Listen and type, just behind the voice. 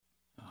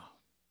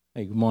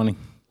Hey, good morning.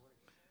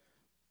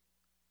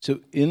 So,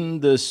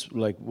 in this,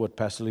 like what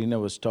Pastor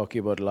was talking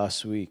about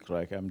last week,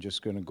 like I'm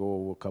just going to go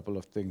over a couple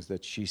of things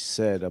that she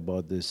said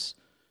about this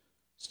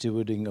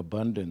stewarding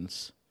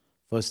abundance.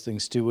 First thing,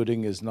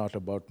 stewarding is not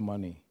about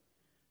money,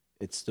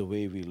 it's the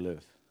way we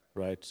live,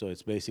 right? So,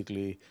 it's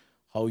basically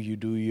how you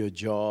do your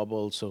job,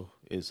 also,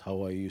 is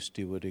how are you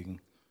stewarding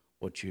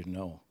what you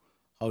know?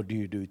 How do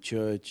you do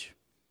church?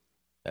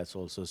 That's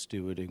also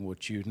stewarding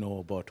what you know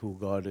about who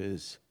God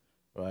is,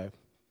 right?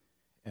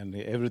 And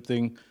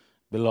everything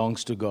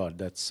belongs to God.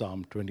 That's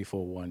Psalm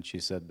 24:1. She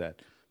said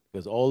that.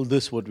 Because all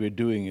this, what we're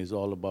doing, is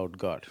all about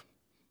God,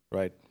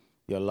 right?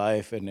 Your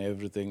life and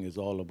everything is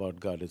all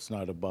about God. It's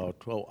not about,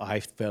 oh,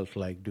 I felt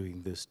like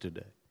doing this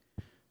today.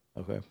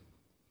 Okay?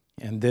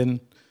 And then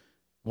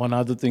one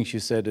other thing she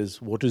said is,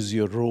 what is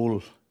your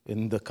role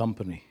in the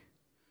company?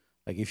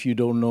 Like, if you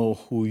don't know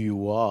who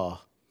you are,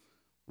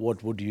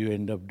 what would you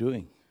end up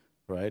doing,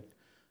 right?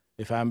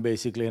 If I'm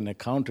basically an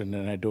accountant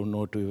and I don't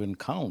know to even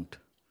count,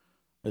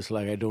 it's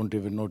like I don't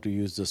even know to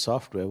use the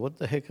software. What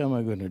the heck am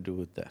I going to do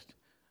with that?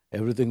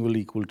 Everything will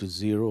equal to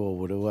zero or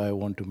whatever I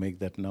want to make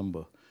that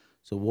number.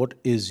 So, what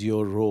is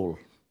your role?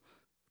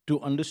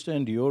 To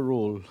understand your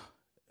role,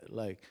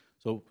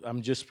 so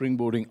I'm just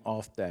springboarding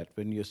off that.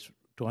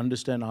 To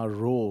understand our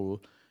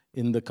role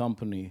in the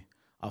company,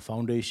 our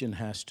foundation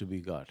has to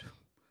be God,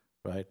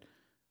 right?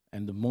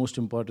 And the most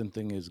important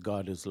thing is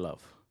God is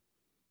love,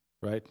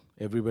 right?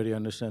 Everybody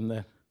understand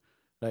that?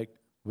 Like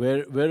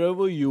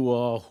wherever you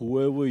are,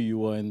 whoever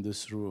you are in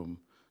this room,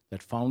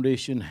 that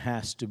foundation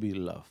has to be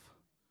love.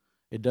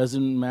 It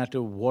doesn't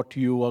matter what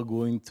you are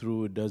going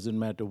through, it doesn't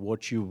matter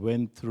what you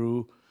went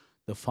through,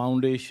 the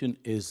foundation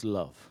is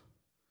love.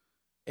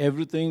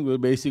 Everything will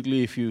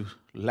basically, if you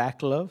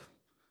lack love,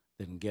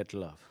 then get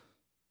love.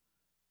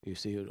 You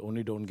see, you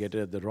only don't get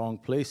it at the wrong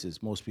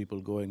places. Most people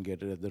go and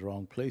get it at the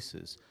wrong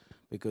places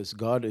because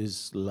God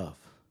is love.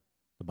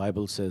 The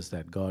Bible says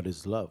that God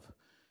is love.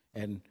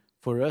 And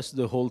for us,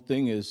 the whole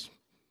thing is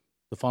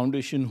the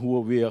foundation who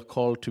we are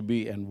called to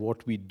be and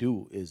what we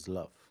do is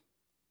love.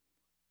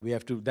 We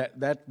have to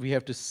that we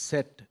have to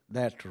set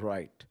that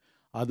right.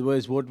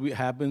 Otherwise,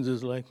 happens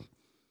is like,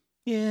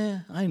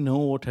 yeah, I know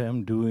what I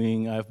am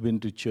doing. I've been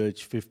to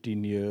church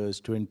 15 years,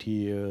 20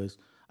 years.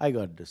 I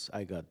got this.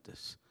 I got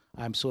this.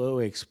 I'm so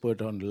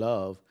expert on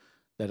love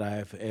that I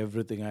have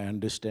everything. I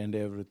understand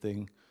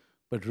everything.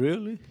 But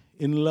really,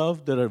 in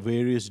love, there are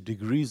various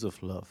degrees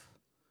of love.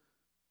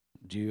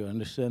 Do you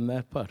understand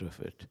that part of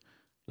it?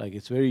 Like,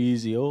 it's very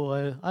easy.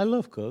 Oh, I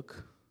love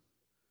Kirk.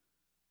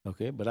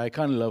 Okay, but I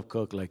can't love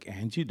Kirk like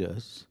Angie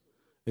does.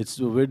 It's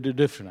very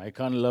different. I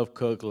can't love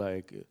Kirk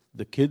like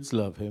the kids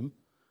love him.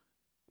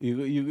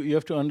 You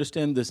have to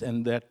understand this,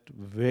 and that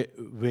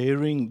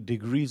varying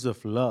degrees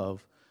of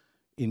love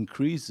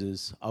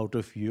increases out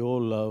of your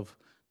love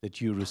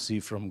that you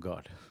receive from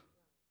God.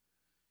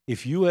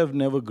 If you have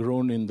never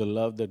grown in the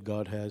love that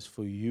God has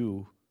for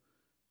you,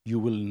 you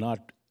will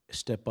not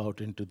step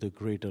out into the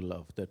greater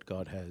love that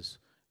God has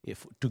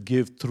to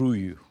give through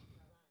you.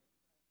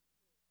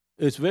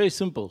 It's very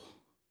simple.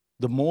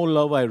 The more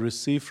love I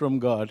receive from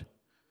God,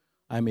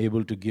 I'm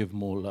able to give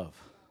more love.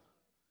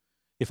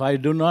 If I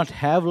do not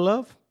have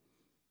love,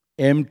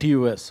 empty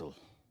vessel,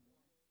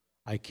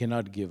 I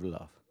cannot give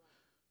love.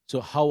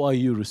 So, how are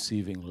you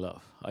receiving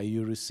love? Are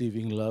you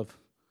receiving love?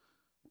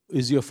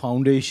 Is your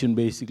foundation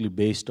basically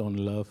based on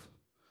love?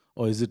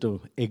 Or is it an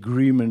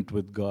agreement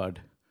with God?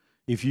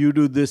 If you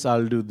do this,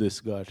 I'll do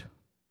this, God.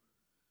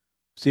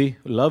 See,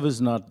 love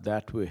is not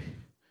that way.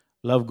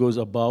 Love goes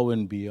above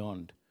and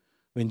beyond.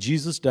 When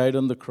Jesus died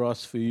on the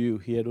cross for you,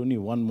 he had only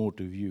one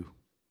motive: you.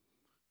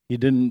 He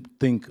didn't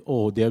think,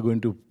 oh, they're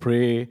going to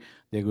pray,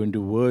 they're going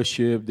to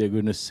worship, they're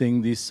going to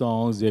sing these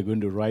songs, they're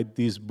going to write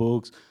these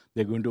books,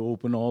 they're going to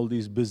open all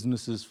these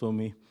businesses for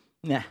me.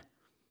 Nah,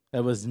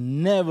 that was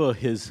never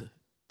his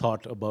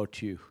thought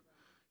about you.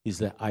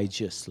 He's like, I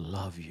just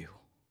love you.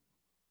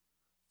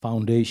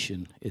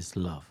 Foundation is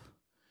love.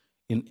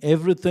 In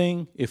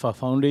everything, if our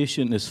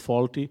foundation is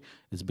faulty,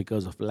 it's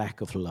because of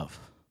lack of love.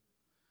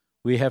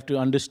 We have to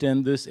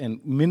understand this,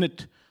 and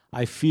minute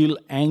I feel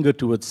anger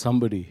towards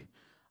somebody,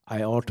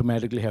 I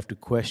automatically have to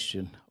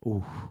question,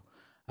 oh,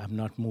 I'm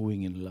not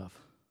moving in love.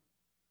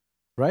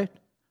 Right?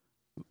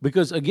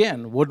 Because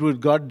again, what would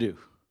God do?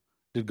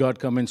 Did God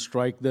come and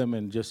strike them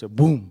and just say,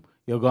 boom,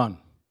 you're gone?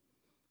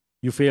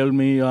 You failed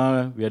me, we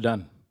are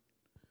done.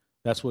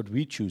 That's what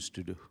we choose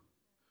to do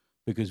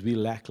because we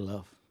lack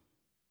love.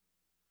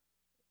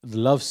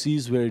 Love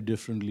sees very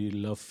differently,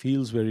 love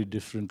feels very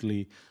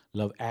differently,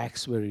 love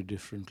acts very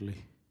differently.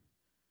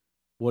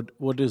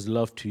 What is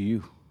love to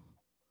you?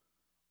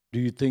 Do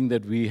you think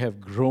that we have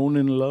grown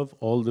in love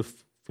all the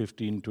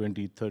 15,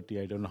 20, 30,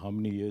 I don't know how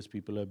many years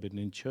people have been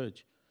in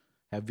church?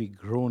 Have we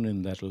grown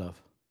in that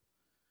love?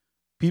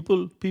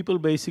 People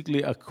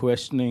basically are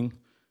questioning,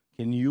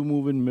 can you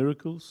move in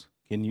miracles?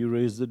 Can you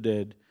raise the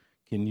dead?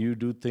 Can you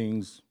do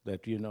things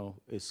that,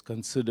 is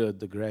considered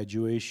the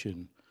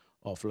graduation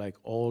of like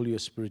all your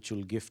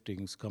spiritual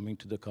giftings coming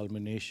to the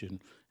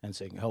culmination and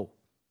saying, oh,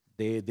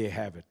 They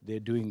have it. They're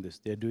doing this.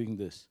 They're doing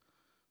this.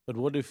 But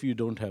what if you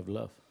don't have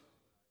love?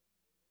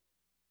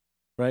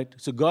 Right?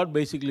 So God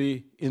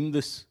basically, in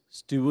this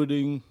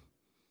stewarding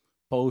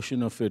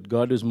portion of it,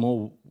 God is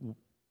more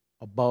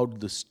about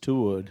the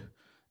steward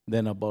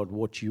than about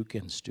what you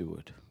can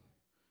steward.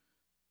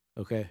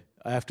 Okay?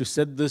 I have to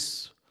set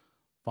this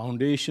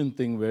foundation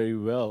thing very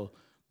well,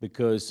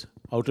 because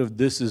out of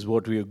this is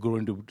what we are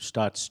going to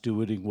start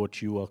stewarding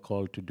what you are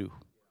called to do.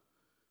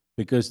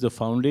 Because the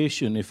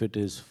foundation, if it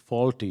is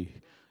faulty,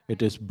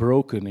 it is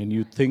broken, and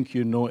you think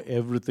you know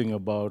everything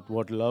about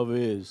what love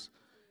is,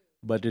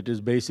 but it is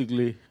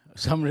basically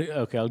somebody.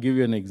 Okay, I'll give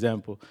you an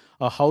example.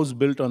 A house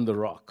built on the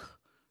rock,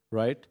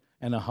 right?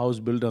 And a house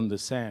built on the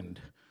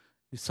sand.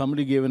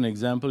 Somebody gave an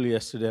example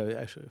yesterday.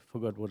 I actually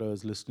forgot what I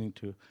was listening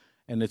to.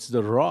 And it's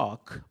the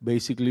rock,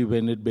 basically,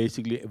 when it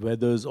basically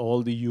weathers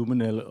all the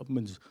human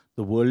elements,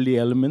 the worldly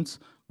elements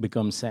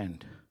become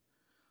sand.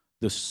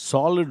 The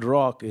solid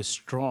rock is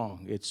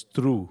strong, it's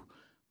true.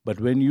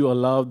 But when you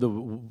allow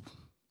the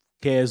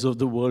cares of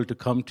the world to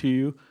come to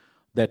you,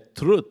 that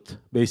truth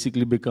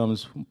basically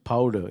becomes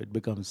powder, it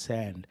becomes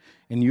sand.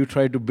 And you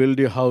try to build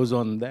your house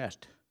on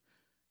that.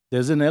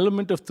 There's an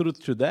element of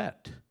truth to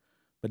that,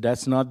 but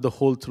that's not the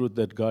whole truth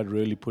that God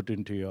really put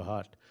into your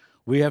heart.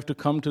 We have to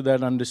come to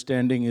that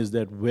understanding, is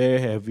that where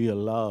have we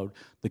allowed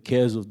the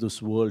cares of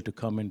this world to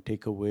come and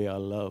take away our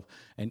love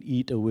and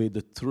eat away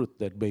the truth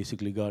that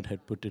basically God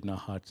had put in our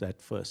hearts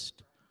at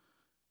first.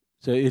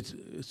 So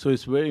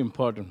it's very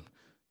important.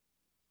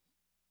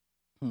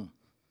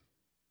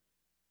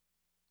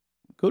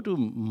 Go to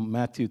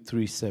Matthew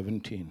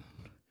 3:17.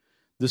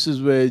 This is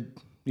where,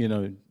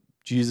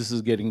 Jesus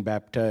is getting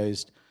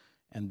baptized,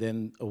 and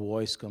then a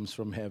voice comes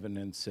from heaven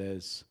and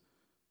says,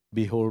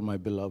 "Behold, my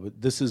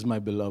beloved, this is my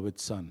beloved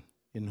Son,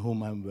 in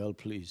whom I'm well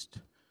pleased."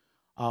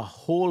 Our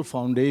whole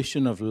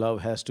foundation of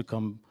love has to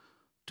come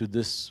to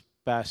this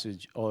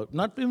passage, or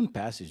not even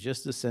passage,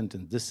 just the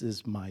sentence, "This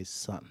is my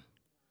Son."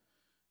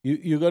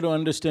 You got to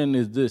understand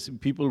is this: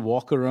 people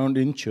walk around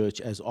in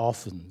church as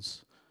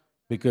orphans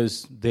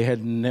because they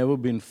had never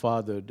been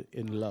fathered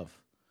in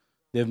love.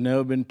 They've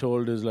never been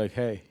told is like,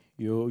 "Hey,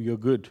 you're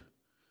good.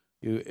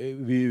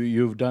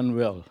 You've done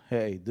well.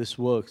 Hey, this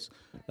works."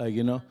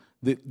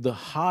 The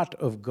heart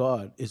of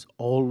God is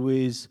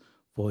always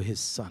for His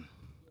Son.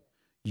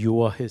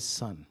 You are His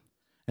son.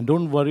 And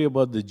don't worry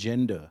about the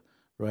gender,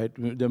 right?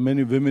 There are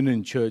many women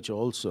in church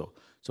also.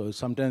 So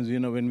sometimes,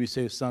 when we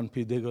say son,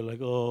 they go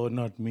like, "Oh,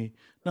 not me."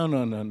 No.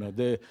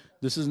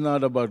 This is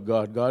not about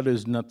God. God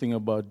is nothing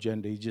about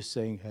gender. He's just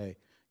saying, "Hey,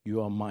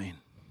 you are mine."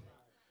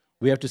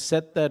 We have to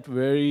set that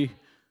very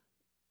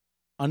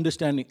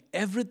understanding.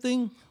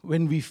 Everything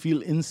when we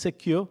feel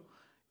insecure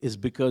is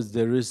because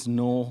there is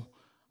no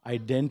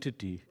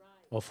identity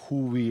of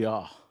who we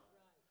are.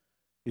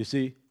 You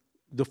see,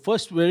 the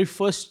very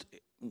first,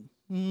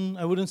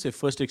 I wouldn't say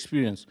first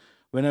experience,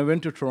 when I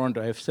went to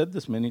Toronto, I've said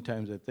this many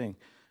times, I think,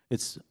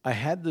 I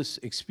had this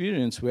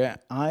experience where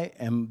I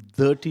am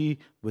dirty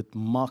with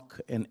muck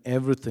and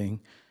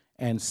everything,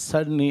 and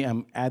suddenly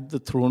I'm at the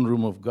throne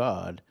room of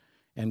God,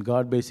 and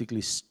God basically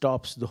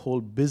stops the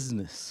whole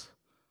business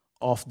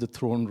of the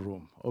throne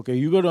room. Okay,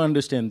 you got to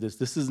understand this.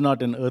 This is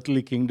not an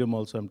earthly kingdom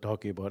also I'm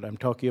talking about. I'm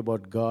talking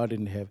about God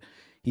in heaven.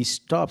 He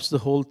stops the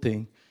whole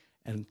thing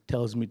and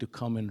tells me to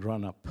come and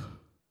run up.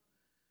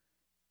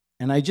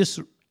 And I just,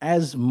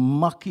 as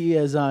mucky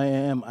as I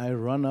am, I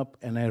run up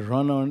and I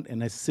run on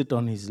and I sit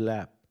on His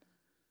lap.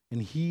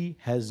 And He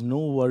has no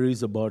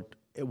worries about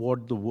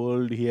what the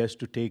world He has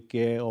to take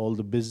care, all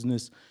the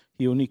business.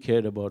 He only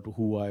cared about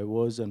who I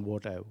was and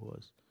what I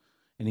was.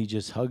 And He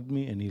just hugged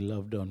me and He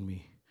loved on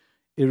me,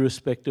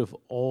 irrespective of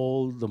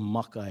all the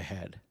muck I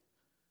had.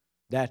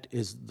 That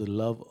is the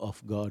love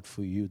of God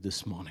for you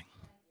this morning.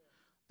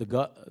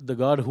 The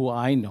God who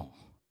I know,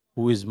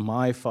 who is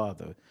my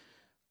Father,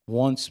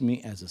 wants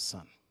me as a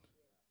son.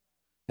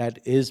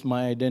 That is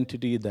my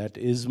identity, that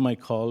is my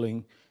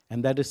calling,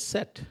 and that is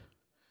set.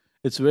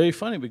 It's very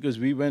funny because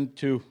we went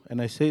to,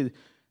 and I say,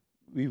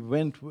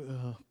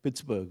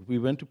 Pittsburgh. We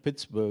went to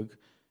Pittsburgh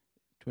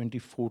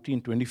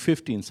 2014,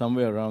 2015,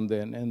 somewhere around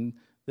then. And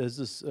there's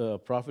this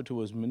prophet who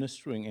was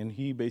ministering, and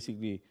he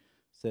basically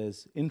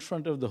says, in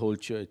front of the whole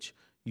church,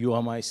 "You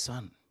are my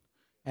son."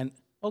 And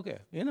okay,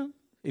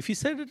 if he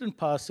said it in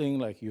passing,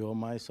 like, "You are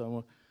my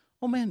son,"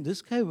 oh man,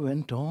 this guy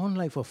went on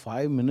like for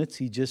 5 minutes.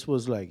 He just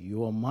was like,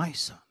 "You are my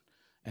son."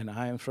 And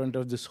I am in front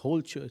of this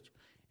whole church.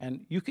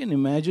 And you can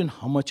imagine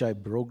how much I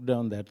broke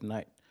down that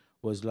night.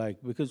 Was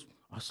like, because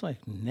I was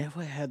like,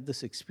 never had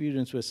this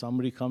experience where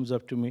somebody comes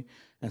up to me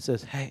and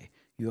says, "Hey,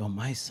 you are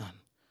my son.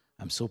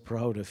 I'm so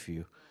proud of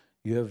you.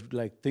 You have,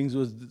 like, things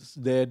was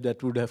there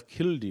that would have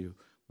killed you,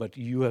 but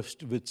you have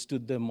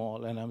withstood them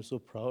all, and I'm so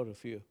proud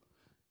of you."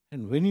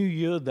 And when you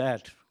hear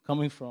that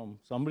coming from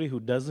somebody who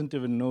doesn't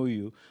even know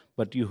you,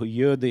 but you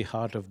hear the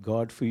heart of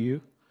God for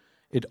you,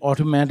 it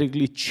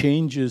automatically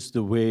changes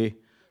the way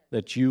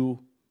that you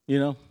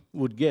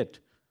would get.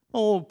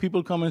 Oh,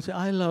 people come and say,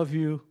 "I love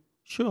you."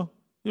 Sure,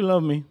 you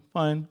love me,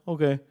 fine,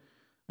 okay.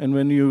 And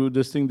when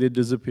this thing, they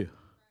disappear.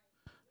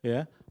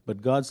 Yeah?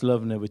 But God's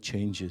love never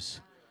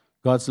changes.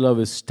 God's love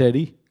is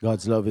steady.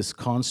 God's love is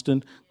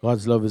constant.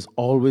 God's love is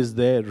always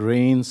there.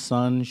 Rain,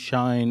 sun,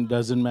 shine,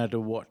 doesn't matter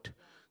what.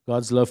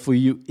 God's love for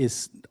you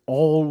is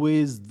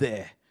always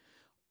there.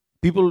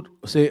 People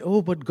say,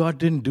 oh, but God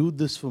didn't do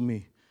this for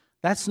me.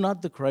 That's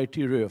not the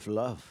criteria of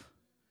love.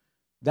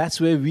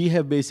 That's where we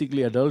have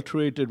basically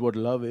adulterated what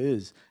love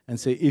is and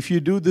say, if you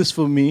do this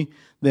for me,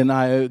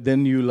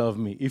 then you love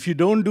me. If you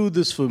don't do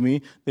this for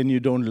me, then you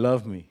don't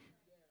love me.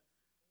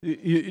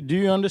 Do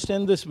you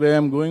understand this? Where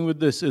I'm going with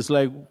this is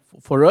like,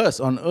 for us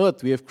on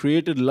earth, we have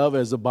created love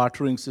as a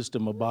bartering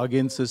system, a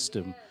bargain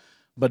system.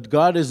 But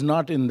God is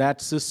not in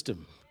that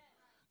system.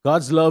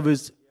 God's love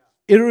is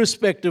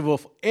irrespective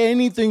of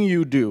anything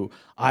you do.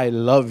 I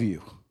love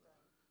you.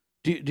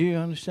 Do you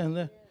understand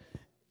that?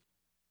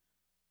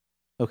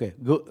 Okay,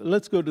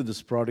 let's go to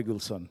this prodigal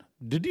son.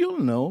 Did you all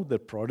know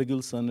that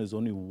prodigal son is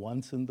only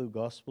once in the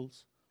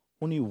Gospels?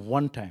 Only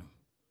one time.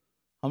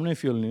 How many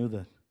of you all knew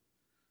that?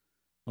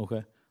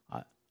 Okay.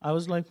 I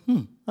was like,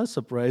 that's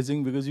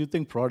surprising, because you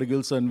think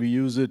prodigal son, we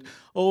use it,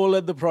 oh,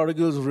 let the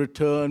prodigals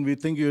return. We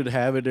think you'd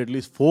have it at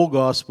least 4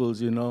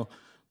 Gospels,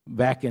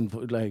 back and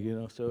forth,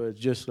 so it's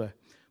just like,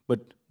 but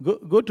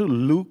go to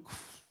Luke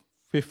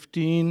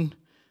 15,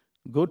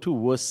 go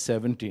to verse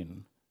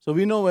 17. So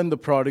we know when the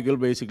prodigal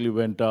basically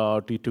went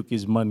out, he took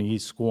his money, he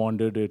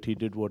squandered it, he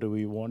did whatever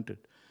he wanted.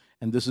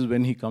 And this is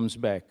when he comes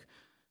back,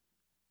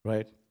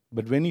 right?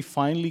 But when he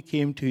finally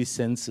came to his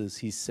senses,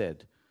 he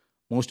said,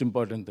 most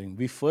important thing,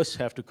 we first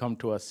have to come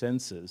to our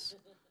senses,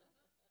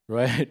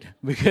 right?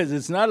 Because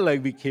it's not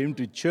like we came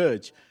to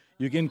church.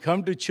 You can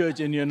come to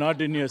church and you're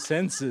not in your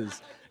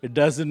senses. It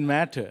doesn't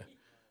matter,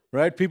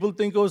 right? People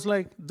think, oh, it's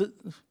like,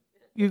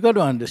 you got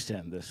to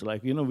understand this.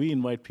 Like, we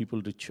invite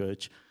people to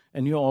church,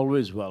 and you're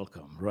always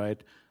welcome,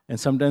 right? And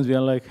sometimes we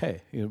are like,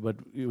 hey, but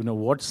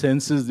what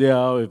senses they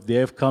are, if they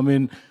have come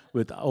in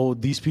with, oh,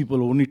 these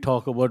people only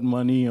talk about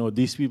money, or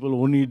these people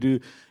only do,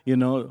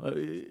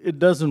 it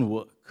doesn't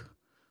work.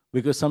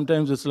 Because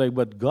sometimes it's like,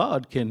 but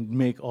God can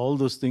make all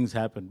those things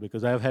happen.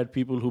 Because I've had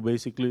people who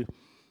basically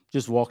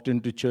just walked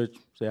into church,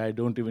 say, I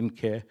don't even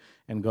care,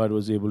 and God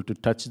was able to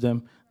touch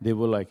them. They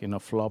were like,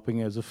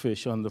 flopping as a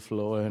fish on the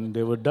floor, and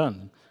they were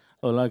done.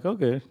 Or like,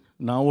 okay,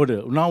 now what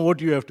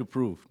do you have to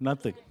prove?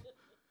 Nothing,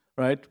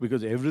 right?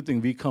 Because everything,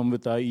 we come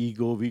with our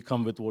ego, we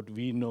come with what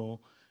we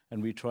know,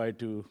 and we try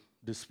to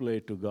display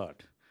it to God.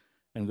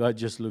 And God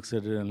just looks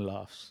at it and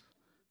laughs.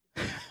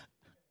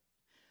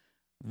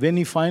 When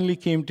he finally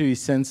came to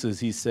his senses,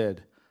 he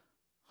said,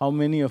 how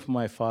many of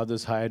my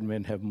father's hired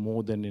men have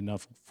more than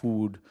enough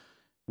food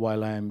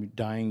while I am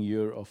dying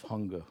here of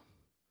hunger?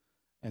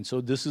 And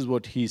so this is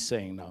what he's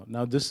saying now.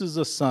 Now, this is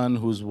a son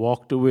who's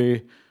walked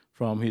away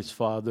from his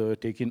father,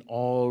 taken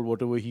all,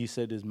 whatever he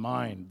said is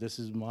mine, this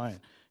is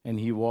mine. And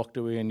he walked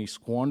away and he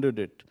squandered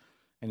it.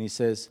 And he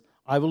says,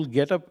 I will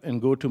get up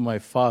and go to my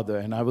father,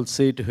 and I will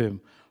say to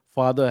him,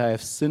 Father, I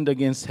have sinned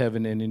against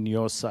heaven and in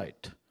your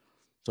sight.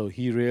 So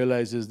he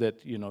realizes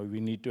that, we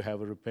need to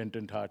have a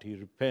repentant heart. He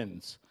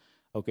repents,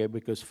 okay,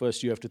 because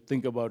first you have to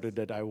think about it,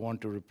 that I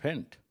want to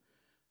repent.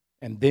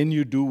 And then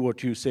you do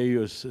what you say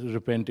you're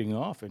repenting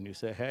of, and you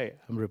say, hey,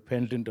 I'm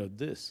repentant of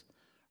this,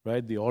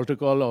 right? The altar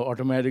call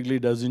automatically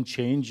doesn't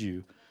change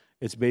you.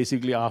 It's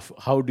basically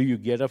how do you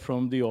get up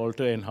from the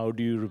altar, and how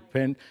do you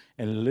repent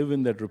and live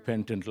in that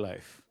repentant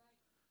life,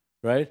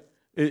 right?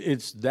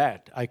 It's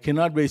that. I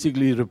cannot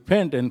basically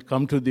repent and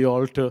come to the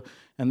altar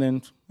and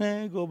then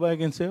go back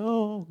and say,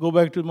 oh, go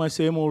back to my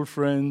same old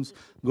friends,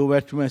 go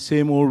back to my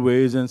same old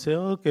ways and say,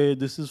 okay,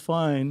 this is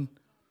fine.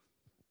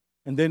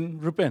 And then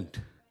repent.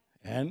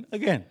 And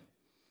again.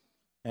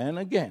 And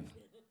again.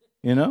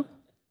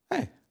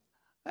 Hey,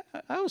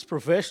 I was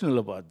professional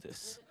about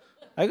this.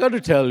 I got to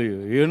tell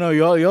you,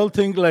 y'all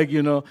think like,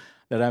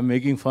 that I'm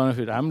making fun of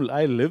it.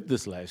 I lived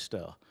this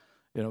lifestyle.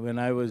 When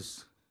I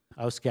was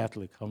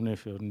Catholic. How many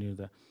of you knew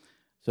that?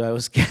 So I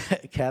was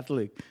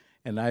Catholic,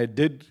 and I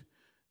did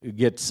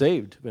get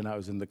saved when I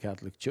was in the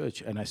Catholic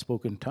Church, and I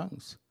spoke in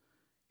tongues.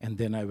 And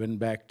then I went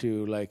back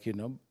to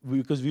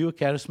because we were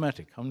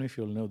charismatic. How many of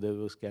you know there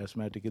was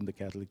charismatic in the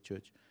Catholic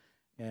Church?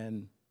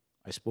 And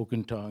I spoke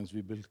in tongues.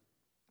 We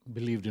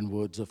believed in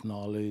words of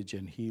knowledge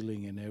and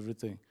healing and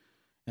everything.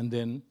 And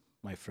then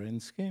my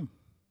friends came.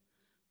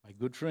 My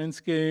good friends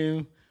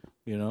came.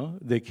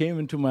 They came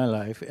into my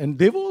life, and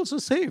they were also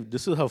saved.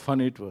 This is how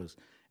funny it was.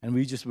 And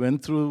we just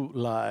went through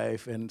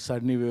life, and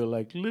suddenly we were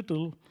like,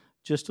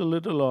 just a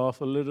little off.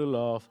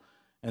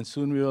 And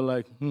soon we were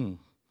like,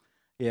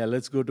 yeah,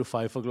 let's go to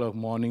 5 o'clock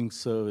morning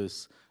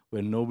service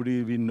where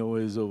nobody we know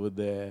is over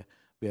there.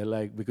 We are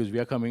like, because we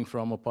are coming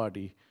from a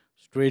party,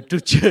 straight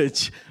to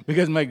church,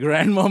 because my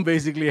grandmom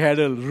basically had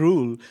a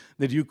rule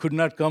that you could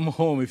not come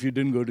home if you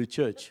didn't go to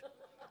church.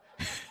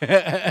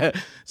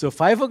 So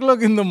 5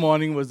 o'clock in the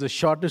morning was the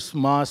shortest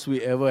mass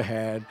we ever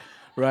had,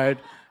 right?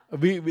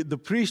 The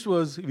priest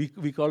was,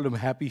 we called him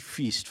Happy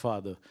Feast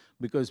Father,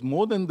 because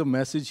more than the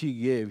message he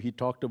gave, he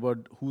talked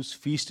about whose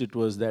feast it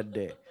was that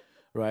day,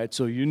 right?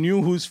 So you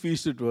knew whose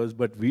feast it was,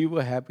 but we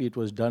were happy it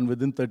was done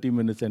within 30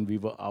 minutes and we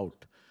were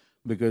out.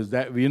 because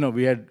that we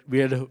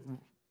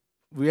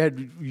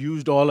had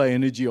used all our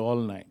energy all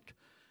night.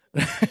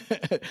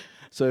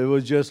 So it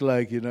was just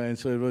like, and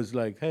so it was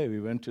like, hey, we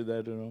went to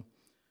that.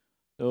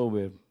 Oh,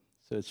 well,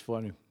 so it's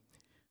funny.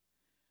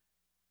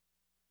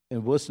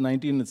 In verse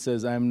 19, it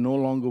says, I am no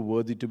longer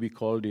worthy to be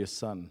called your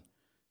son.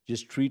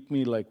 Just treat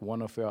me like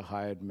one of your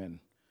hired men.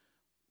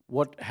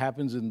 What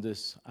happens in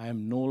this? I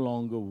am no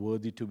longer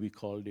worthy to be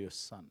called your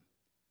son.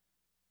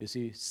 You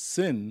see,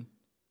 sin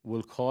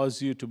will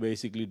cause you to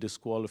basically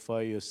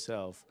disqualify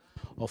yourself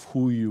of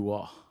who you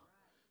are.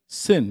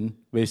 Sin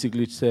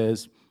basically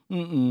says,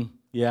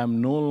 yeah,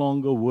 I'm no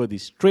longer worthy.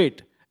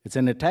 Straight. It's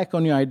an attack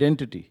on your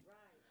identity.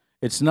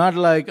 It's not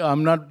like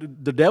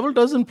the devil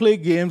doesn't play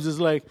games. It's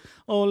like,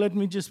 oh, let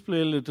me just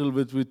play a little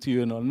bit with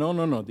you and all. No,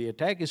 no, no. The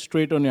attack is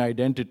straight on your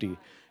identity.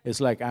 It's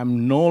like,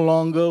 I'm no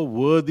longer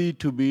worthy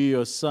to be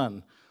your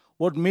son.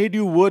 What made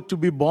you worth to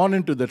be born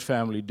into that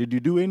family? Did you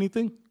do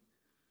anything?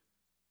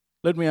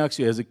 Let me ask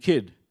you, as a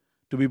kid,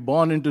 to be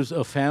born into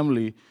a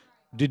family,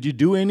 did you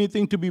do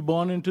anything to be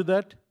born into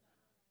that?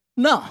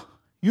 No,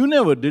 you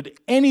never did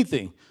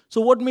anything.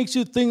 So what makes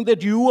you think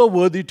that you are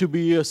worthy to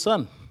be your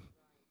son?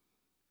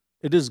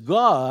 It is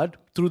God,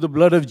 through the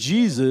blood of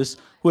Jesus,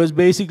 who has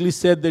basically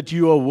said that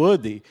you are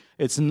worthy.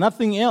 It's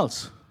nothing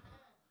else.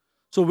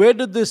 So where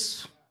did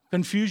this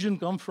confusion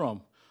come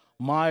from?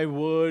 My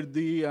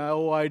worthy,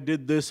 oh, I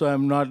did this, so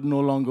I'm no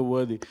longer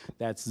worthy.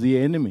 That's the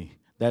enemy.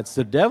 That's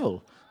the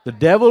devil. The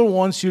devil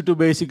wants you to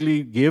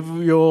basically give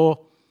your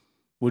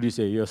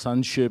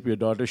sonship, your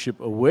daughtership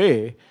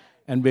away,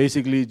 and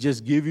basically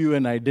just give you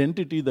an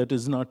identity that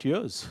is not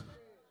yours.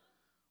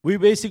 We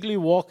basically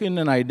walk in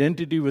an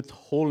identity with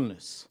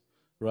wholeness,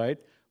 right?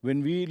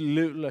 When we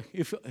live, like,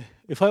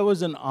 if I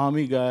was an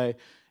army guy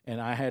and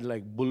I had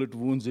like bullet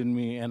wounds in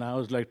me and I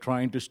was like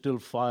trying to still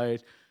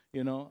fight,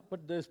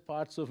 but there's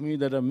parts of me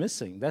that are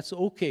missing. That's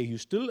okay. You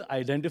still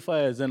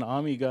identify as an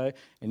army guy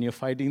and you're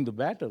fighting the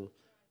battle.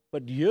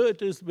 But here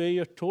it is where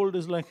you're told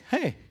is like,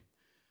 hey,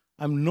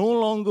 I'm no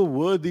longer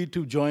worthy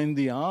to join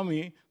the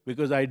army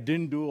because I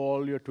didn't do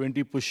all your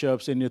 20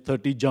 push-ups and your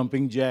 30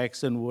 jumping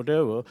jacks and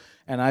whatever,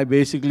 and I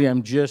basically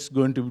am just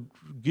going to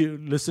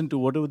listen to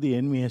whatever the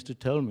enemy has to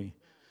tell me.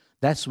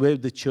 That's where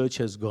the church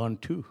has gone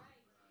to,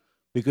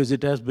 because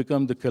it has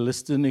become the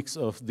calisthenics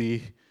of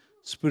the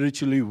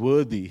spiritually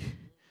worthy,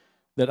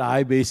 that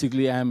I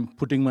basically am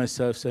putting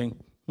myself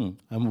saying,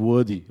 I'm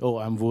worthy. Oh,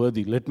 I'm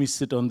worthy. Let me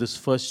sit on this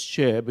first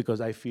chair because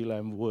I feel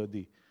I'm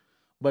worthy.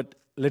 But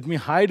let me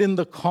hide in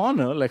the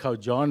corner like how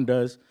John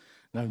does.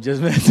 No, I'm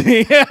just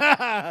messing.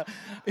 Yeah,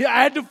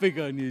 I had to pick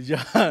on you,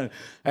 John.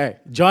 Hey,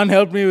 John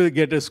helped me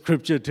get a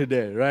scripture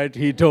today, right?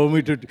 He told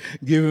me to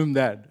give him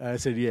that. I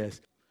said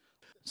yes.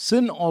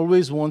 Sin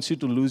always wants you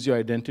to lose your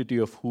identity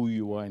of who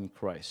you are in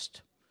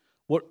Christ.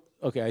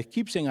 Okay, I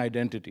keep saying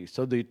identity.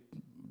 So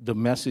the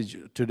message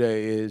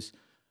today is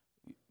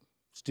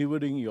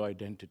stewarding your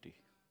identity.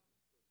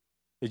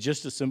 It's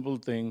just a simple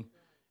thing,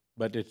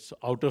 but it's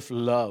out of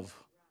love,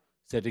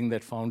 setting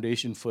that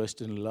foundation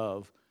first in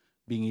love,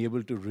 being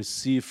able to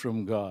receive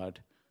from God,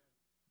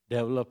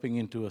 developing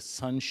into a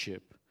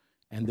sonship,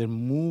 and then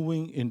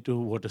moving into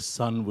what a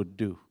son would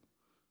do.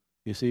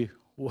 You see,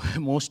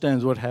 most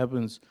times what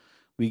happens,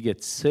 we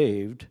get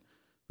saved,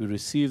 we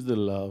receive the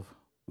love,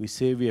 we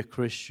say we are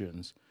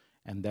Christians,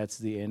 and that's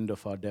the end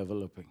of our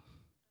developing.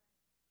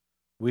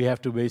 We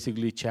have to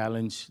basically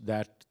challenge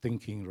that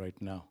thinking right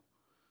now.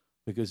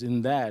 Because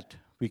in that,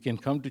 we can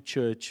come to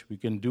church, we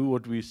can do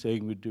what we're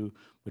saying we do,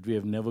 but we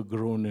have never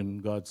grown in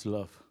God's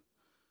love.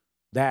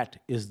 That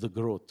is the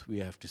growth we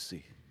have to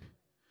see.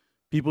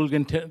 People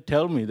can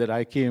tell me that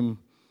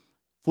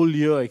full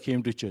year I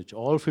came to church.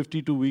 All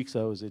 52 weeks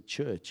I was at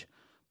church.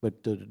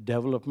 But the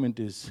development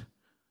is,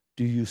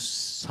 do you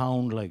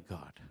sound like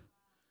God?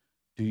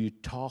 Do you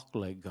talk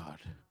like God?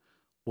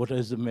 What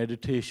is the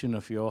meditation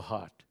of your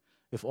heart?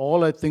 If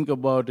all I think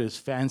about is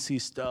fancy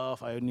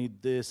stuff, I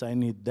need this, I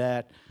need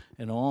that,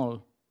 and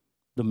all,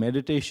 the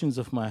meditations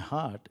of my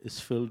heart is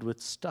filled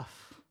with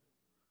stuff.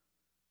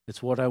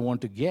 It's what I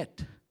want to get.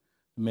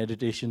 The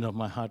meditation of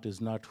my heart is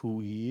not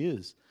who He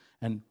is.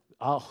 And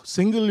our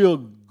singular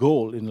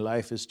goal in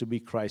life is to be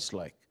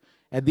Christ-like.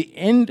 At the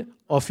end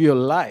of your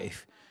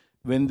life,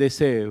 when they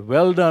say,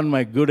 well done,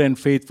 my good and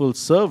faithful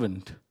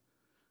servant,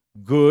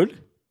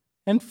 good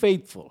and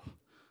faithful.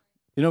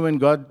 When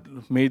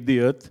God made the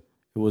earth,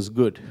 it was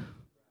good.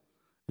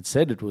 It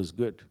said it was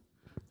good.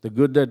 The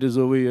good that is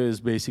over here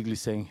is basically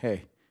saying,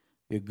 hey,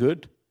 you're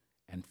good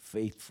and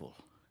faithful.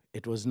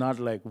 It was not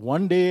like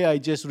one day I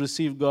just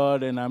received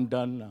God and I'm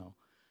done now.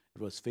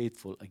 It was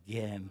faithful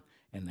again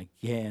and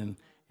again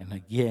and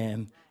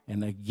again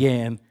and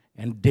again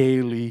and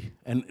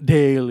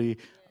daily,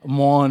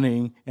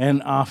 morning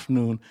and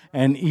afternoon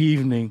and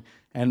evening,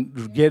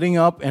 and getting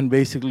up and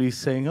basically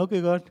saying,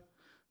 okay, God,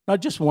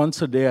 not just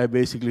once a day I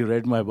basically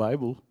read my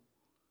Bible.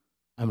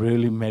 I'm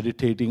really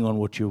meditating on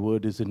what your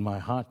word is in my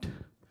heart.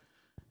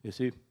 You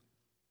see,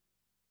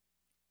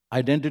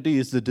 identity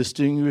is the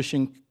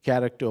distinguishing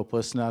character or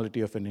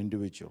personality of an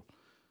individual.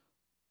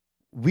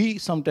 We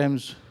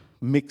sometimes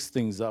mix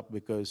things up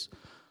because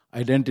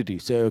identity,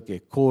 say, okay,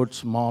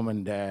 Court's mom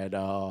and dad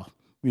are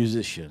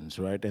musicians,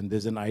 right? And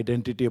there's an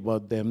identity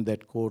about them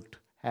that Court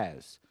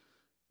has.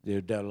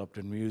 They're developed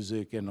in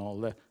music and all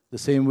that. The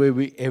same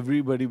way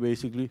everybody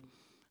basically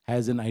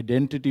has an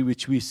identity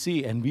which we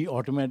see, and we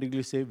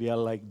automatically say we are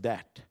like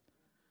that.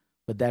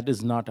 But that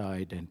is not our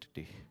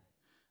identity.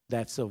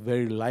 That's a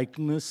very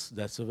likeness,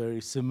 that's a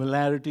very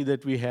similarity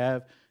that we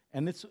have,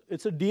 and it's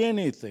a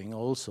DNA thing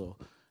also,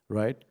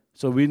 right?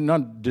 So we're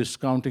not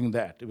discounting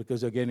that,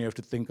 because again, you have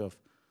to think of,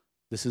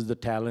 this is the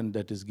talent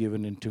that is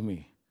given into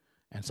me.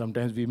 And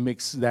sometimes we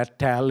mix that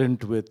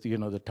talent with,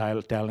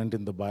 the talent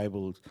in the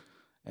Bible.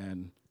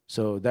 And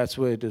so that's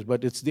where it is.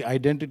 But it's the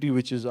identity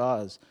which is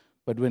ours.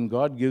 But when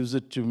God gives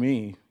it to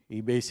me,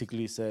 he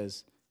basically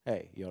says,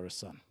 hey, you're a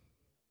son.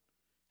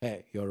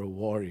 Hey, you're a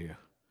warrior.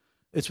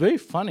 It's very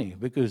funny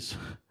because,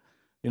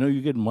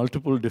 you get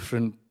multiple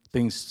different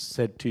things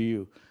said to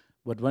you.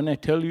 But when I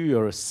tell you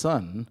you're a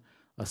son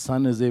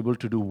is able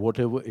to do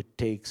whatever it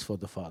takes for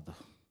the Father.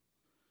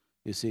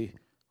 You see,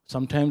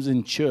 sometimes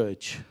in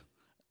church,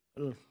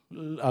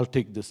 I'll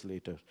take this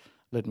later.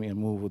 Let me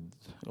move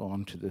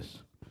on to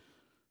this.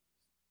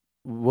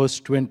 Verse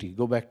 20,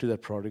 go back to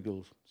that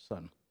prodigal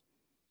son.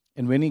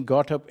 And when he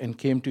got up and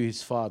came to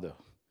his father,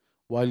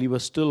 while he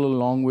was still a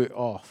long way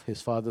off,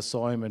 his father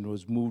saw him and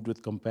was moved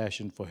with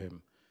compassion for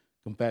him,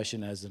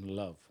 compassion as in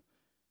love,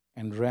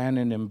 and ran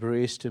and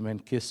embraced him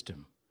and kissed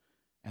him.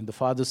 And the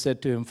father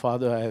said to him,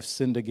 Father, I have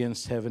sinned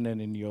against heaven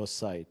and in your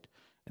sight,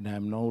 and I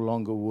am no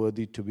longer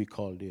worthy to be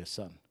called your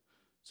son.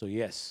 So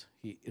yes,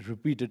 he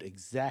repeated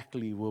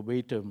exactly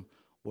verbatim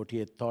what he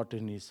had thought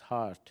in his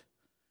heart,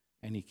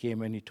 and he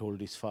came and he told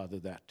his father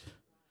that,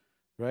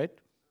 right?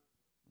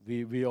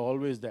 We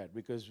always that,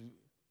 because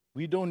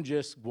we don't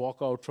just walk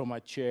out from our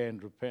chair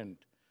and repent.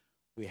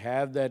 We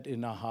have that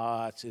in our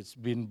hearts. It's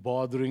been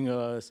bothering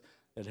us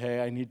that,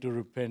 hey, I need to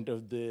repent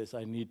of this.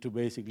 I need to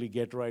basically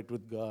get right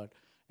with God.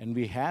 And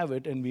we have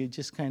it, and we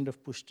just kind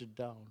of pushed it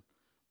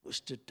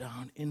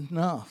down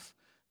enough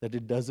that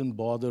it doesn't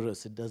bother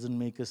us. It doesn't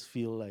make us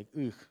feel like,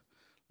 ugh,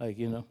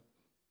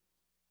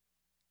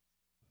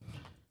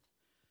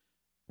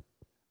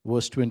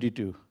 Verse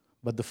 22,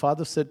 but the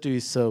father said to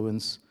his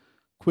servants,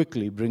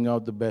 quickly bring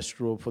out the best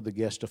robe for the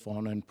guest of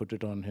honor and put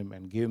it on him,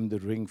 and give him the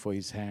ring for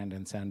his hand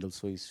and sandals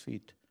for his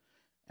feet.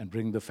 And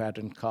bring the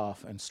fattened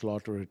calf and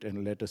slaughter it,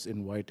 and let us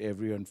invite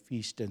everyone,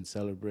 feast and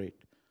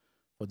celebrate.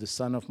 For the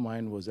son of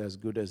mine was as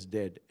good as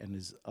dead and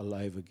is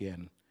alive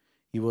again.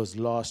 He was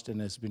lost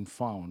and has been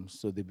found,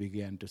 so they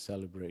began to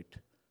celebrate.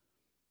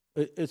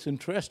 It's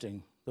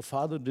interesting. The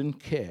father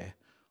didn't care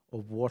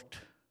of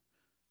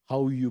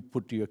how you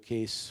put your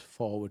case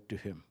forward to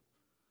him.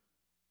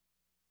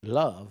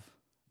 Love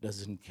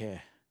doesn't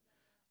care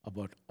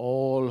about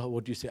all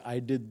what you say. I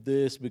did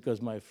this because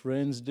my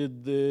friends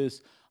did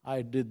this.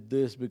 I did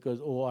this because,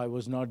 I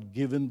was not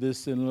given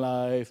this in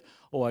life.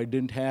 I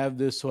didn't have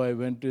this, so I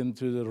went in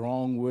through the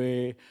wrong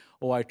way.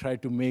 I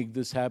tried to make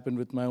this happen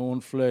with my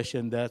own flesh,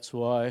 and that's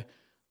why.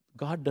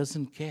 God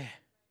doesn't care.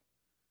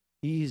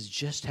 He is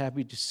just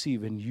happy to see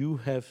when you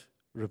have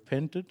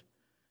repented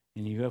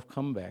and you have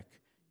come back.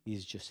 He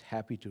is just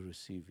happy to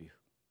receive you.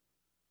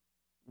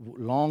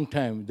 Long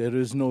time, there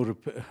is no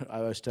I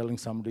was telling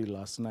somebody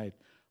last night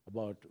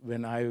about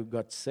when I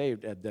got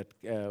saved at that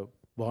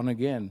born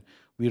again,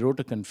 we wrote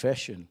a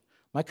confession.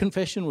 My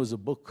confession was a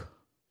book.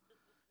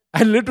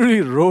 I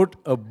literally wrote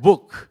a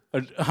book,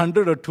 a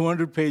 100 or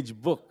 200 page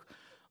book.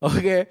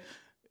 Okay?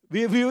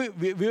 We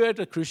were at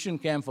a Christian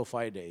camp for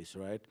 5 days,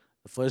 right?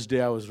 The first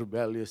day I was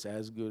rebellious,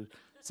 as good.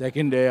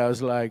 Second day I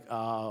was like,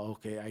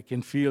 okay, I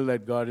can feel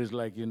that God is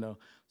like,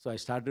 So I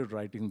started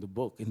writing the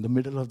book. In the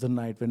middle of the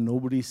night, when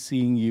nobody's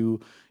seeing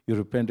you, you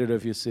repented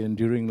of your sin.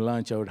 During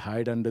lunch, I would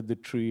hide under the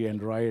tree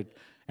and write.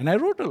 And I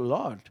wrote a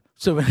lot.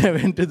 So when I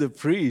went to the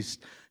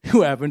priest,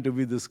 who happened to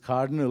be this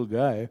cardinal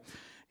guy,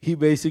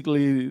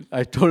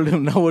 I told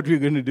him, now what we're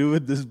going to do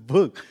with this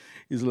book?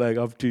 He's like,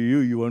 up to you.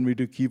 You want me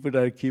to keep it?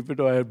 I keep it,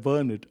 or I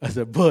burn it. I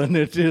said, burn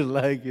it. It's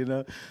like,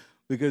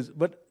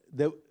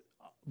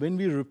 when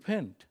we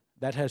repent,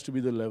 that has to be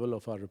the level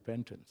of our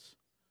repentance.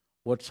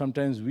 What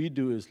sometimes we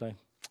do is like,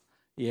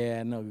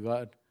 yeah, no,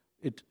 God,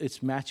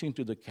 it's matching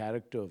to the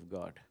character of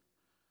God.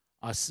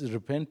 Our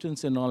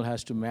repentance and all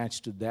has to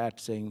match to that,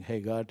 saying, hey,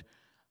 God,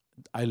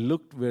 I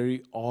looked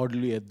very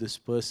oddly at this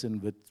person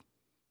with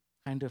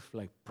kind of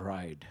like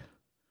pride.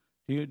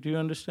 Do you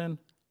understand?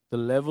 The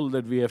level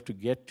that we have to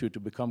get to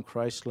become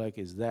Christ-like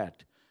is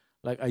that.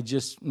 Like I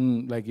just,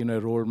 I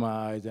rolled my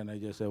eyes and I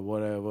just said,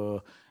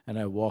 whatever, and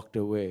I walked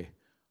away.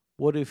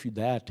 What if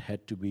that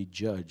had to be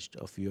judged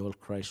of your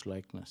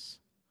Christ-likeness?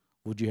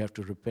 Would you have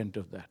to repent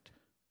of that?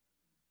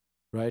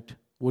 Right?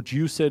 What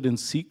you said in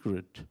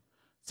secret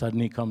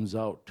suddenly comes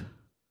out.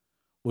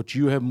 What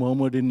you have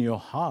murmured in your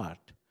heart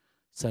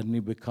suddenly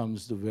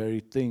becomes the very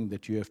thing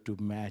that you have to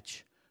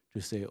match to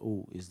say,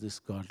 is this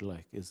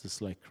God-like? Is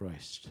this like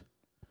Christ?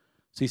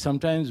 See,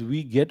 sometimes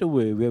we get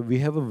away where we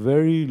have a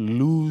very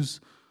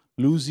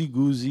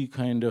loosey-goosey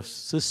kind of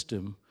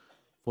system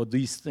for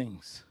these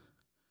things.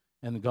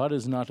 And God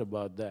is not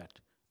about that.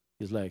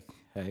 He's like,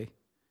 hey,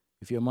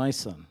 if you're my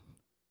son,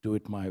 do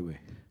it my way.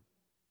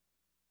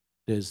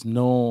 There's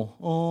no,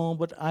 oh,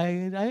 but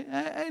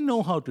I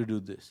know how to do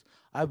this.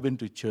 I've been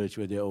to church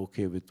where they're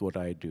okay with what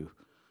I do.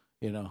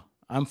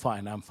 I'm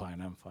fine.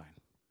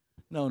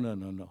 No, no,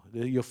 no, no.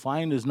 Your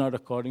fine is not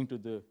according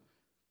to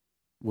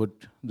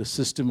the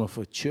system of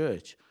a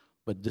church,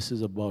 but this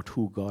is about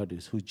who God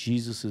is, who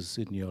Jesus is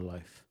in your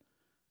life.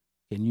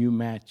 Can you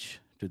match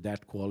to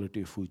that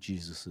quality of who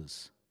Jesus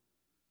is?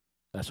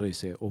 That's why you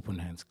say open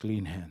hands,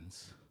 clean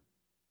hands.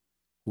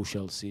 Who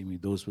shall see me?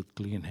 Those with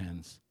clean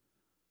hands.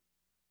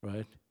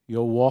 Right?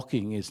 Your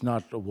walking is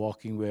not a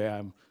walking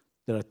where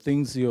there are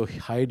things you're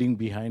hiding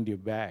behind your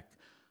back,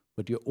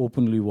 but you're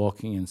openly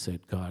walking and said,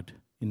 God,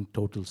 in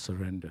total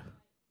surrender.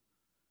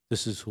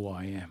 This is who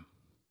I am.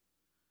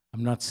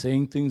 I'm not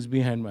saying things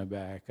behind my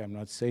back. I'm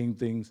not saying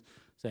things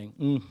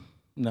saying,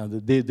 no,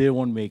 they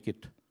won't make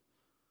it.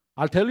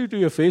 I'll tell you to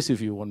your face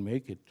if you won't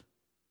make it.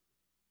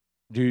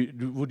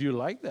 Would you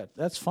like that?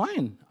 That's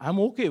fine. I'm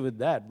okay with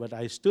that, but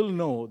I still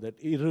know that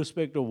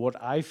irrespective of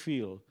what I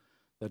feel,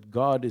 that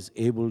God is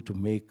able to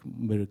make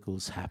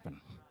miracles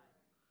happen.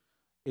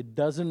 It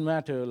doesn't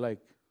matter,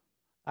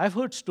 I've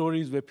heard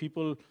stories where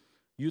people,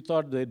 you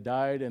thought they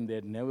died and they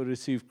had never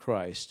received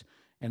Christ,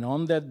 and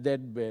on that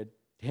deathbed,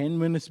 10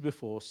 minutes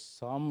before,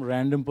 some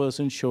random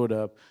person showed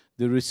up,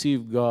 they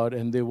received God,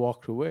 and they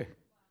walked away.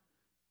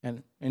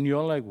 And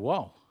you're like,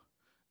 wow,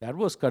 that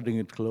was cutting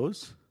it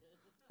close.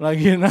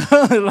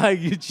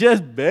 You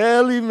just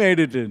barely made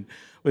it in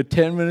with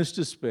 10 minutes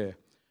to spare.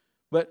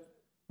 But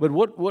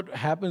what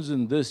happens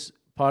in this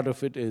part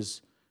of it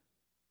is,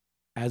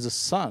 as a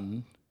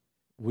son,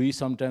 we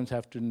sometimes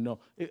have to know.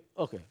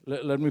 Okay,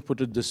 let me put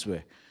it this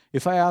way.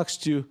 If I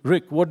asked you,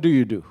 Rick, what do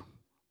you do?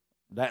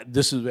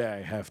 This is where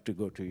I have to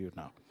go to you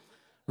now.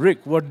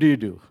 Rick, what do you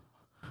do?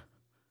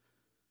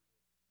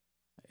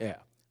 Yeah.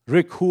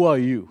 Rick, who are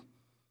you?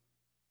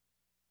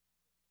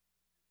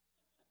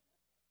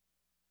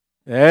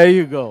 There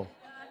you go.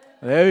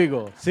 There you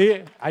go.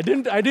 See, I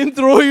didn't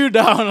throw you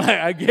down.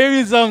 I gave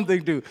you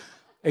something to.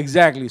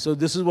 Exactly. So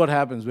this is what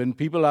happens. When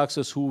people ask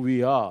us who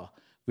we are,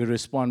 we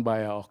respond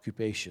by our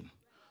occupation.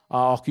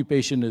 Our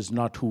occupation is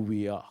not who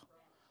we are.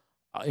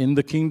 In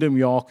the kingdom,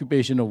 your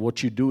occupation of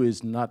what you do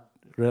is not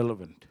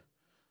relevant.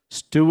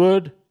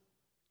 Steward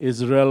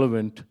is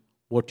relevant.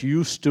 What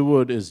you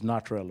steward is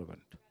not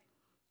relevant.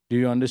 Do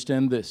you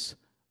understand this?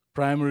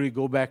 Primary,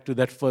 go back to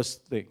that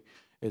first thing,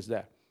 is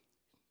that.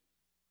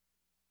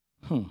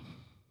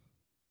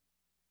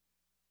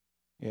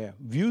 Yeah.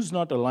 Views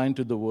not aligned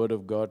to the Word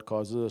of God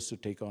causes us to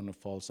take on a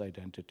false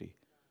identity.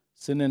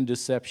 Sin and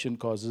deception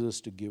causes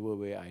us to give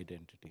away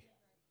identity.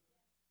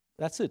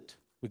 That's it.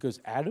 Because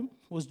Adam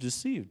was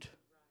deceived.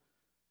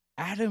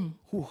 Adam,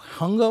 who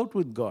hung out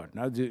with God.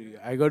 Now,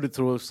 I got to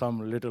throw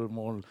some little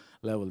more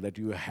level that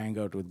you hang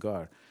out with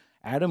God.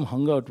 Adam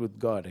hung out with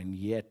God and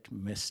yet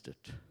missed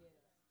it.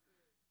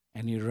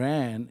 And he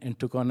ran and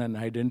took on an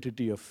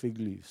identity of fig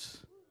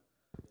leaves,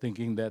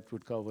 thinking that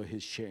would cover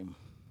his shame.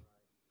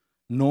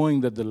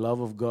 Knowing that the love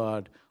of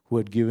God, who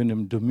had given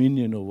him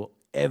dominion over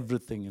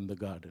everything in the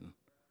garden,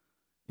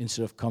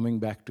 instead of coming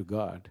back to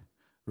God,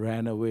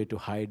 ran away to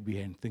hide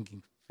behind,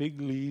 thinking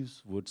fig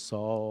leaves would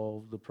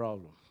solve the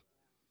problem.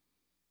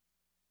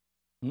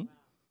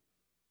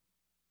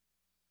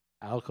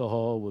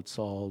 Alcohol would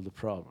solve the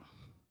problem.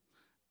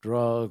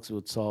 Drugs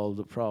would solve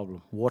the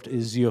problem. What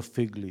is your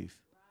fig leaf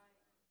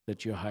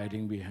that you're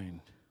hiding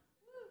behind?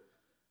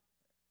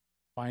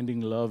 Finding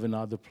love in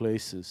other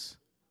places,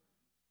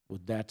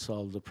 would that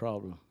solve the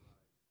problem?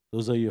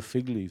 Those are your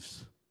fig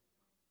leaves.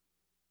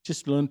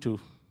 Just learn to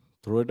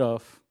throw it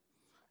off.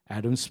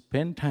 Adam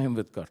spent time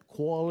with God,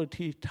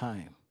 quality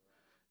time.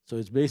 So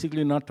it's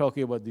basically not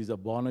talking about these are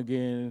born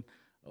again.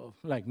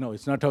 No,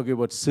 it's not talking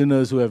about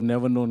sinners who have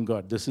never known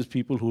God. This is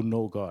people who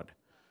know God.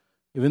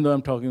 Even though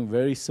I'm talking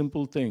very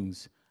simple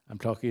things, I'm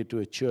talking to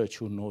a church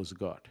who knows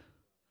God.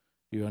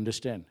 You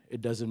understand?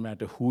 It doesn't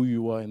matter who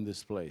you are in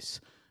this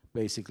place.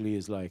 Basically,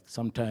 it's like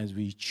sometimes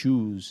we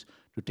choose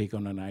to take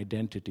on an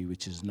identity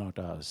which is not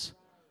ours.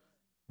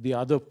 The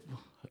other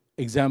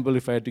example,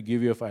 if I had to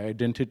give you of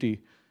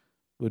identity,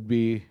 would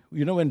be,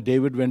 when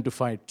David went to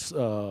fight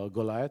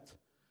Goliath,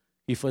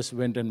 he first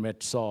went and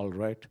met Saul,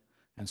 right?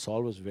 And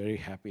Saul was very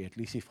happy. At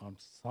least he found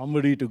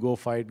somebody to go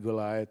fight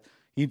Goliath.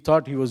 He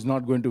thought he was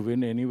not going to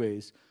win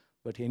anyways.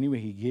 But anyway,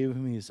 he gave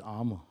him his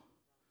armor.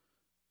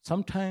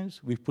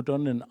 Sometimes we put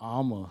on an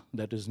armor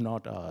that is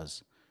not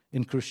ours.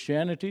 In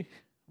Christianity,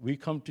 we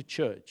come to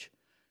church,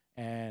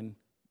 and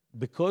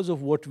because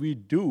of what we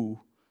do,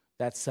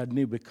 that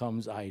suddenly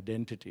becomes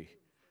identity.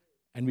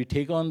 And we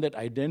take on that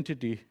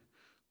identity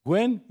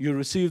when you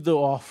receive the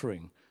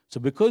offering. So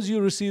because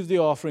you receive the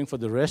offering for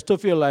the rest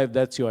of your life,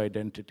 that's your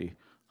identity.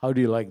 How do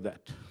you like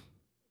that?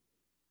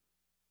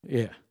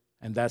 Yeah.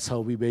 And that's how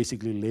we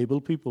basically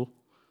label people.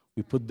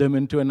 We put them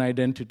into an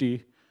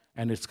identity,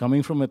 and it's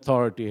coming from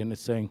authority, and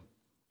it's saying,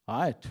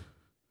 all right,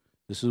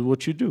 this is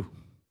what you do.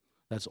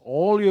 That's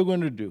all you're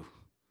going to do.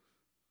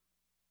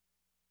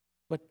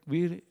 But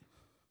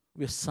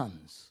We're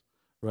sons,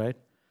 right?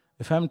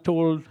 If I'm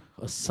told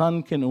a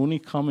son can only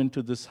come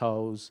into this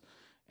house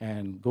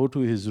and go to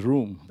his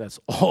room, that's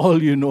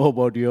all you know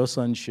about your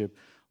sonship,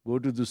 go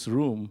to this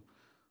room,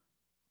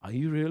 are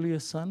you really a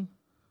son?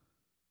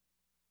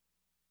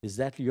 Is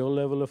that your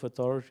level of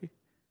authority?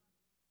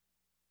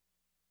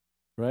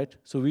 Right?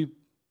 So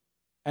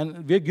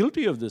we're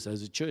guilty of this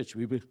as a church.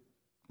 We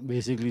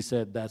basically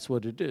said that's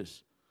what it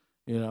is,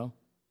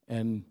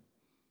 and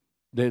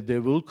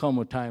there will come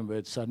a time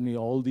where suddenly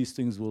all these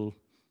things will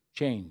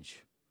change.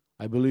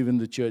 I believe in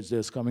the church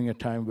there's coming a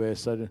time where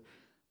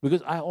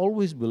because I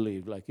always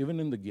believe, like even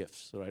in the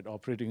gifts, right,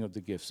 operating of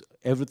the gifts,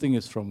 everything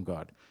is from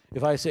God.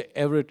 If I say,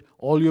 Everett,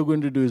 all you're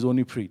going to do is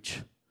only preach.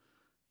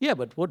 Yeah,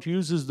 but what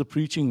use is the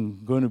preaching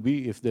going to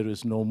be if there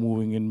is no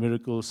moving in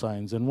miracles,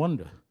 signs, and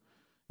wonder?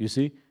 You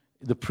see,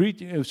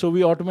 so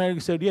we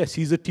automatically said, yes,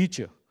 he's a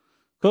teacher.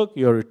 Kirk,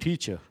 you're a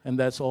teacher, and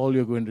that's all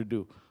you're going to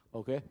do.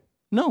 Okay?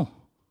 No.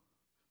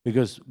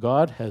 Because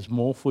God has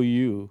more for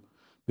you,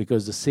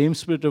 because the same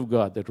Spirit of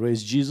God that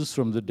raised Jesus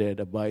from the dead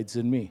abides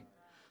in me.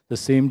 The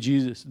same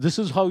Jesus. This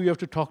is how you have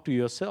to talk to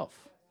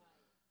yourself.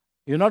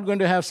 You're not going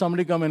to have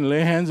somebody come and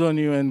lay hands on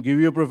you and give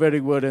you a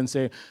prophetic word and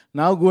say,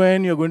 now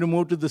Gwen, you're going to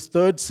move to this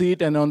third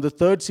seat, and on the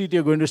third seat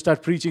you're going to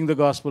start preaching the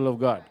gospel of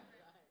God.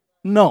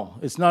 No,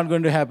 it's not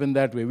going to happen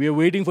that way. We are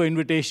waiting for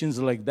invitations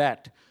like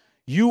that.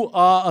 You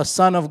are a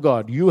son of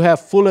God. You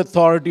have full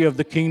authority of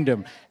the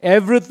kingdom.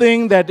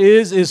 Everything that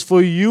is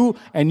for you,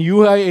 and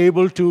you are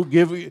able to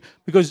give,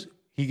 because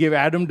he gave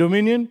Adam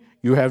dominion,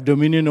 you have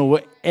dominion over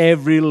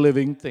every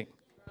living thing.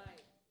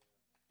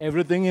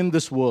 Everything in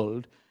this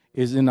world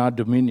is in our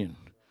dominion.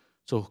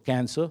 So,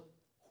 cancer,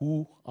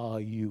 who are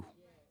you?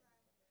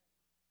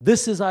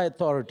 This is our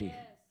authority.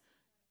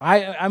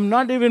 I'm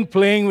not even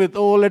playing with,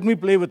 let me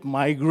play with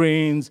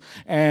migraines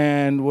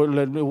and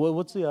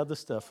what's the other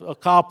stuff? A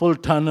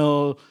carpal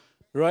tunnel,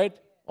 right?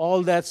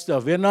 All that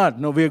stuff. We're not.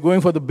 No, we're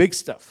going for the big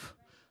stuff,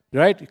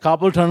 right?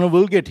 Carpal tunnel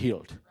will get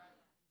healed.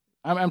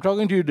 I'm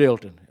talking to you,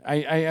 Dalton. I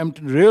am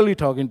really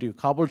talking to you.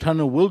 Carpal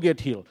tunnel will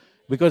get healed.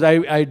 Because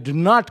I do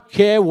not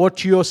care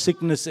what your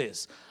sickness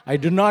is. I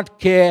do not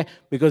care,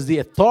 because the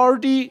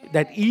authority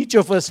that each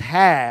of us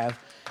have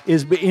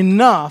is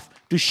enough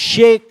to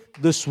shake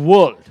this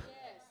world.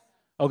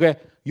 Okay?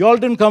 You all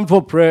didn't come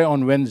for prayer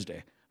on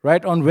Wednesday,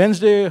 right? On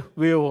Wednesday,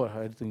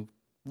 I think,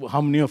 how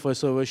many of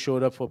us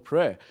showed up for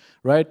prayer,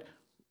 right?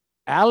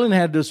 Alan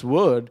had this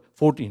word,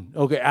 14.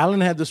 Okay,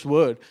 Alan had this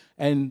word,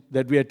 and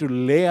that we had to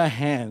lay our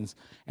hands,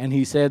 and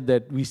he said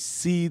that we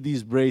see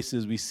these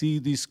braces, we see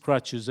these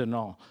crutches and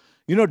all.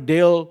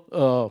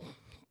 Dale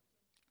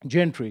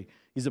Gentry,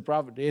 he's a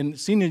prophet and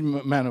senior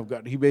man of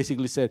God. He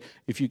basically said,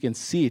 if you can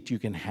see it, you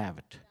can have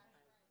it.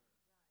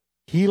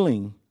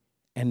 Healing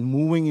and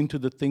moving into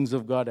the things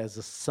of God as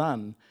a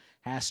son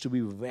has to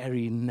be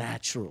very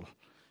natural.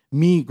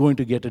 Me going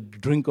to get a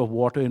drink of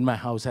water in my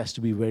house has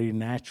to be very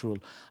natural.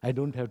 I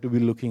don't have to be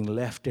looking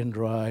left and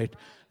right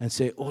and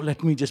say,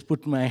 let me just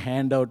put my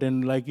hand out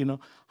and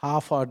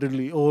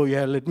half-heartedly,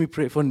 let me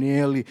pray for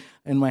Neely,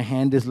 and my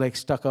hand is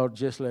stuck out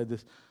just like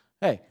this.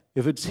 Hey,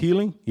 if it's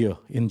healing, here,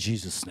 in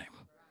Jesus' name.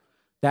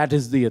 That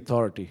is the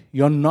authority.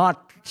 You're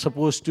not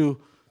supposed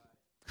to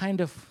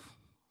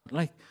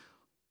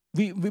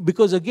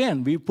because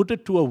again, we put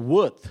it to a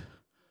worth.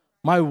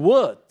 My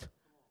worth.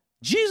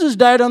 Jesus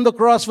died on the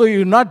cross for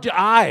you, not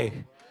I.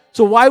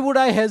 So why would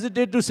I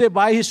hesitate to say,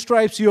 by his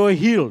stripes you are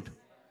healed?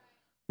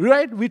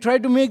 Right? We try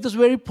to make this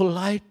very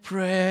polite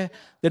prayer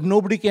that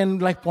nobody can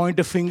point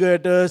a finger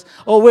at us.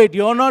 Oh, wait,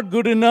 you're not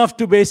good enough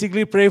to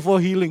basically pray for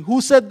healing. Who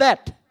said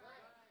that?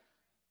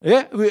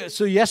 Yeah.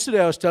 So yesterday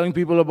I was telling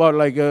people about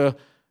a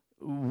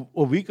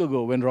week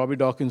ago when Robbie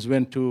Dawkins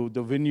went to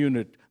the Win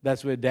unit.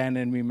 That's where Dan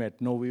and me met.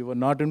 No, we were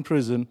not in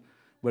prison,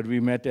 but we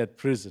met at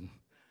prison,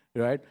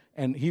 right?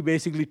 And he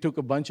basically took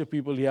a bunch of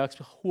people. He asked,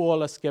 who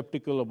all are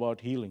skeptical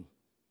about healing?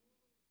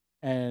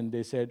 And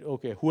they said,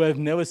 okay, who have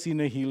never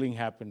seen a healing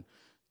happen?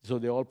 So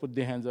they all put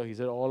their hands up. He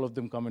said, all of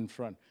them come in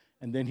front.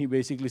 And then he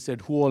basically said,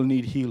 who all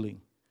need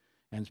healing?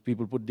 And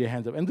people put their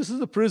hands up. And this is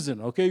a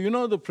prison, okay?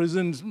 The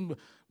prison's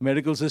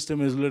medical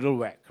system is a little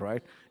whack,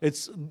 right?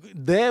 It's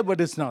there, but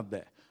it's not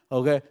there,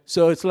 okay?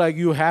 So it's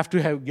you have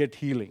to get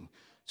healing.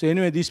 So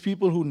anyway, these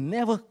people who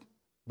never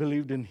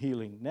believed in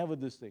healing, never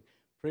this thing,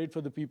 prayed for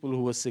the people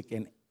who were sick,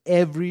 and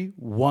every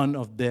one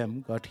of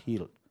them got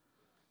healed.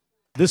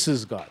 This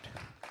is God.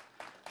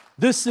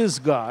 This is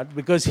God,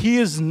 because he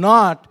is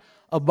not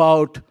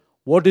about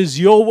what is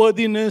your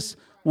worthiness.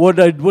 What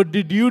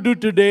did you do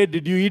today?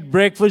 Did you eat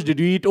breakfast? Did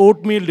you eat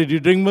oatmeal? Did you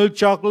drink milk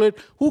chocolate?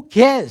 Who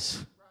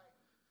cares?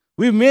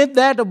 We made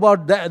that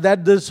about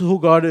that this is who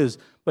God is.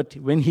 But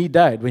when he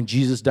died, when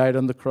Jesus died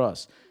on the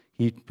cross,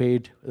 he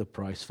paid the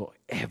price for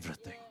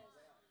everything.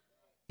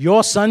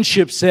 Your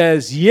sonship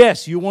says,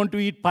 yes, you want to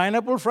eat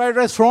pineapple fried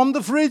rice from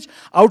the fridge,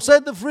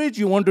 outside the fridge,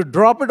 you want to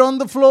drop it on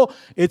the floor,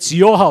 it's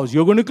your house.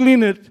 You're going to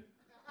clean it.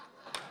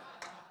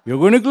 You're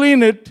going to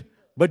clean it.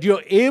 But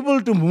you're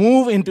able to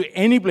move into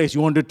any place.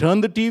 You want to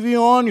turn the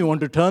TV on, you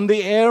want to turn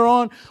the air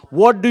on.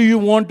 What do you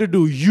want to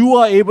do? You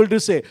are able to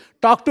say,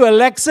 talk to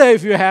Alexa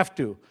if you have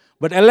to.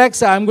 But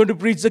Alexa, I'm going to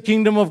preach the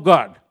kingdom of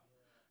God.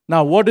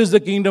 Now, what is the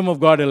kingdom of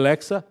God,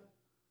 Alexa?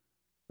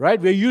 Right?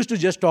 We're used to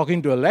just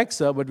talking to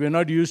Alexa, but we're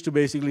not used to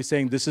basically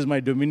saying, this is my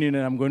dominion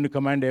and I'm going to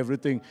command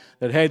everything.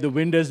 That, hey, the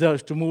wind has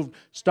to move,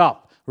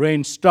 stop.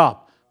 Rain,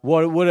 stop.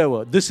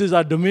 Whatever. This is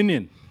our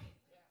dominion.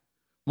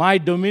 My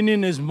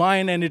dominion is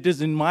mine and it is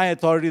in my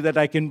authority that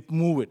I can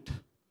move it.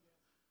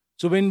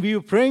 So when we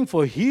were praying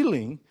for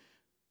healing,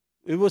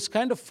 it was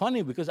kind of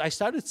funny because I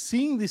started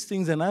seeing these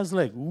things and I was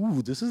like,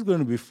 ooh, this is going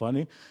to be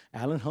funny.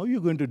 Alan, how are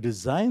you going to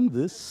design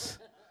this?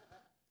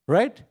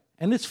 Right?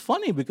 And it's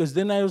funny because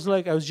then I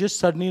was just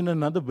suddenly in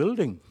another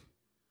building.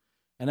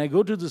 And I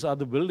go to this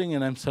other building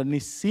and I'm suddenly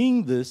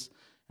seeing this.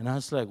 And I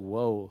was like,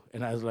 whoa.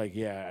 And I was like,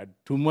 yeah,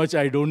 too much.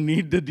 I don't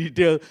need the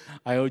detail.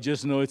 I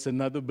just know it's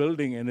another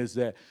building and it's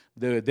there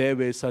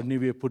where suddenly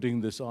we're putting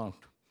this on.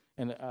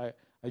 And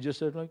I just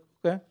said, like,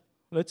 okay,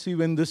 let's see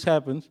when this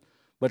happens.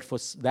 But for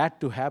that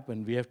to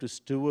happen, we have to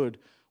steward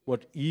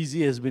what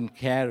Easy has been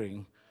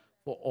carrying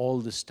for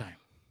all this time.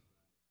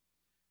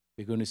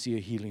 We're going to see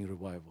a healing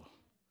revival.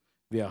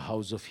 We are a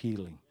house of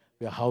healing.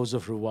 We are a house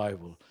of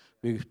revival.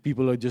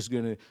 People are just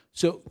going to...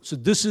 So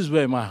this is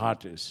where my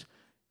heart is.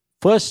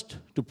 First,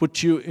 to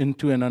put you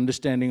into an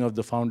understanding of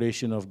the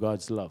foundation of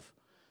God's love.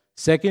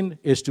 Second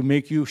is to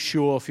make you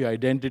sure of your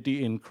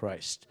identity in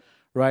Christ.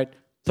 Right?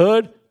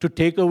 Third, to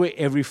take away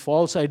every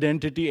false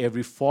identity,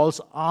 every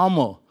false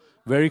armor,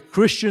 very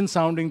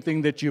Christian-sounding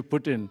thing that you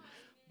put in.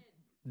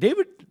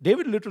 David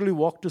literally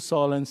walked to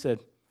Saul and said,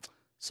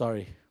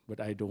 sorry, but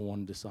I don't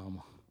want this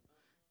armor.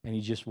 And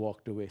he just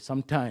walked away.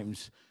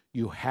 Sometimes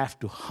you have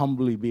to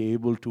humbly be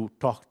able to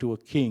talk to a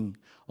king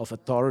of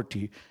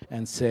authority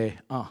and say,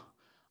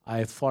 I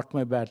have fought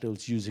my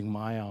battles using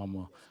my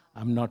armor.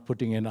 I'm not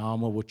putting in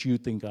armor what you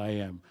think I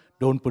am.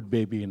 Don't put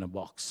baby in a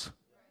box.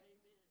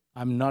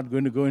 I'm not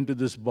going to go into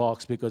this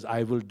box because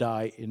I will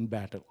die in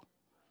battle.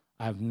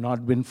 I've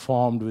not been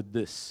formed with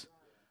this.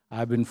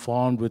 I've been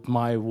formed with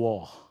my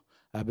war.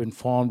 I've been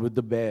formed with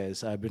the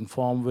bears. I've been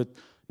formed with,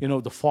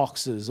 the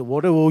foxes or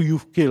whatever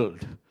you've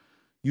killed.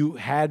 You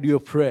had your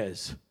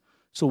prayers.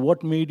 So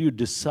what made you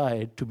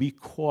decide to be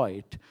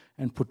quiet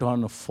and put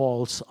on a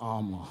false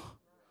armor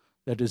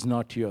that is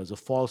not yours, a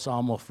false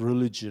armor of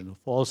religion, a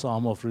false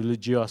armor of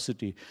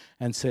religiosity,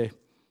 and say,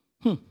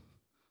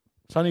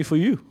 Sonny, for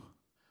you,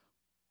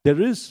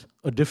 there is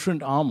a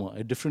different armor,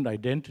 a different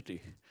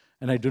identity,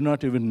 and I do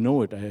not even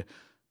know it.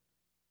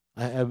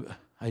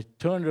 I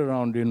turned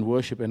around in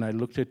worship and I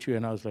looked at you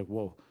and I was like,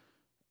 whoa.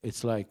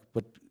 It's like,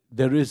 but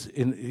there is,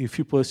 if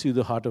you pursue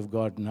the heart of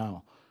God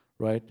now,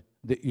 right?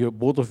 You're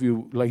both of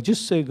you, like,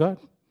 just say, God,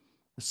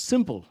 it's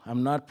simple.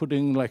 I'm not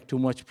putting like too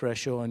much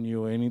pressure on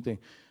you or anything.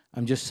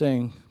 I'm just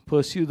saying,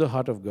 pursue the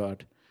heart of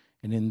God.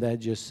 And in that,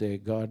 just say,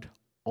 God,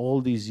 all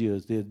these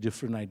years, there are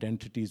different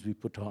identities we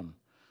put on.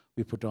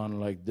 We put on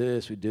like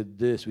this, we did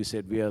this, we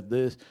said we are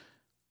this.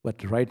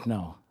 But right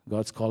now,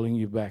 God's calling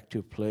you back to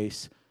a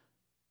place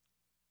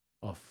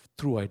of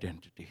true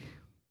identity.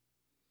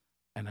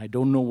 And I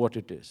don't know what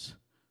it is,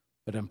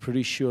 but I'm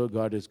pretty sure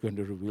God is going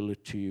to reveal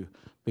it to you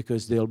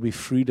because there'll be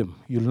freedom.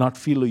 You'll not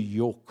feel a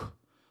yoke.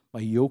 My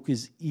yoke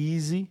is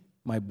easy,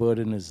 my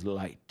burden is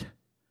light.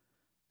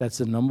 That's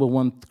the number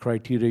one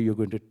criteria you're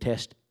going to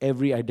test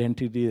every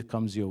identity that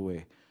comes your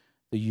way.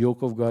 The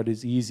yoke of God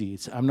is easy.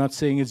 I'm not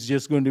saying it's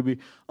just going to be,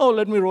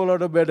 let me roll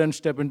out of bed and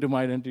step into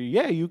my identity.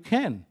 Yeah, you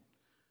can.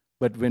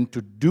 But when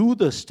to do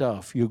the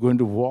stuff, you're going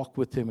to walk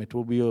with Him. It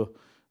will be a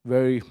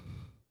very,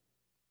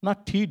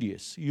 not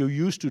tedious. You're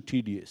used to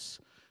tedious.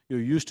 You're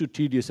used to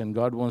tedious, and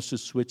God wants to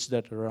switch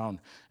that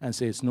around and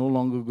say it's no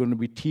longer going to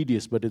be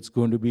tedious, but it's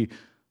going to be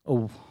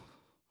a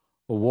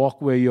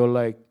walk where you're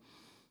like,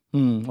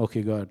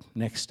 okay, God,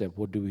 next step,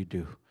 what do we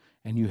do?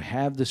 And you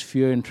have this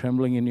fear and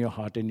trembling in your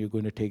heart, and you're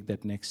going to take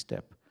that next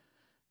step.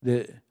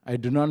 I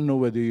do not know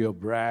whether you're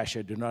brash.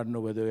 I do not know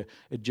whether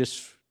it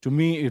just, to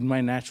me, in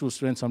my natural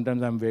strength,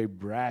 sometimes I'm very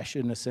brash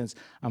in a sense.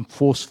 I'm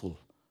forceful.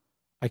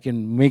 I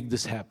can make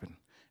this happen.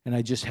 And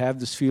I just have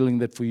this feeling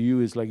that for you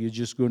is like you're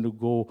just going to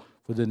go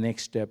for the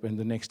next step and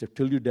the next step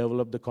till you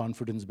develop the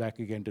confidence back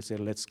again to say,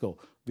 let's go.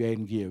 We are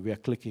in gear. We are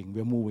clicking.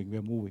 We're moving.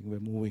 We're moving. We're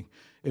moving.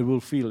 It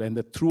will feel. And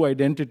the true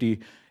identity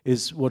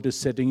is what is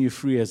setting you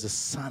free as a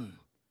son.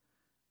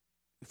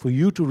 For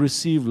you to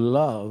receive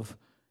love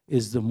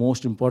is the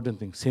most important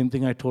thing. Same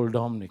thing I told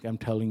Dominic. I'm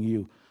telling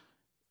you.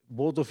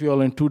 Both of you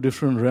are in two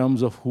different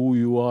realms of who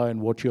you are and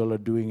what you all are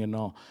doing and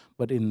all.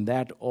 But in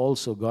that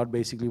also, God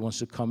basically wants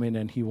to come in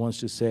and He wants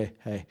to say,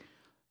 hey,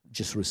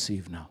 just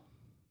receive now.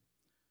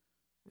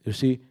 You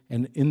see?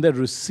 And in that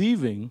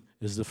receiving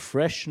is the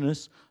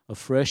freshness, a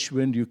fresh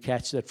wind. You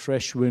catch that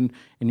fresh wind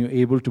and you're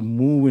able to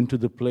move into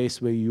the place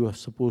where you are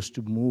supposed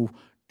to move,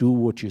 do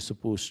what you're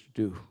supposed to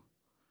do.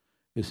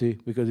 You see?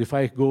 Because if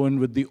I go in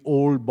with the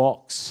old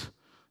box,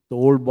 the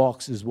old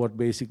box is what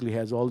basically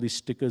has all these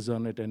stickers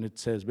on it, and it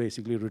says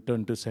basically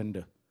return to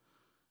sender.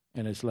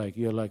 And it's like,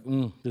 you're like,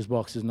 this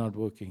box is not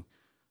working.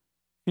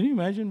 Can you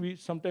imagine? We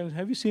sometimes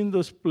have you seen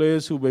those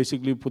players who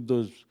basically put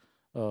those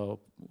what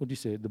do you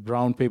say, the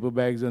brown paper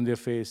bags on their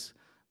face,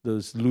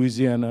 those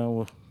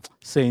Louisiana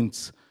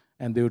saints,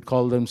 and they would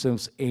call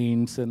themselves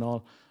aints and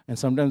all. And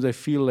sometimes I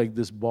feel like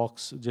this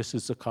box just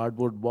is a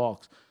cardboard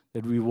box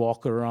that we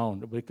walk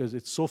around because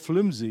it's so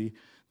flimsy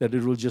that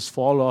it will just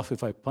fall off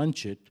if I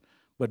punch it,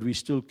 but we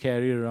still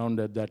carry around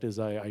that is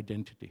our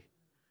identity.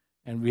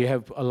 And we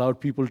have allowed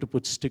people to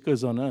put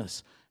stickers on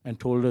us and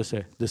told us,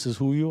 hey, this is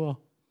who you are.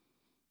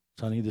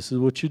 Sonny, this is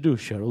what you do.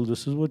 Cheryl,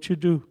 this is what you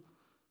do.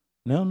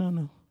 No, no,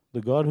 no.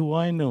 The God who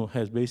I know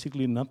has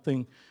basically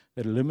nothing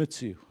that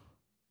limits you.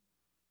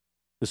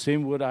 The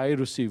same word I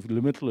receive,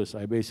 limitless,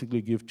 I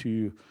basically give to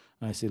you.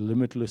 I say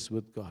limitless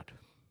with God.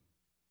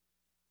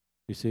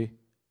 You see,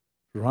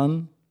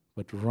 run,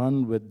 but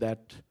run with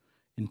that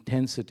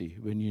intensity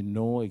when you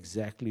know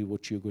exactly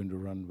what you're going to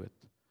run with.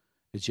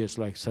 It's just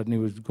like suddenly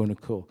we're going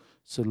to go.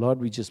 So Lord,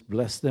 we just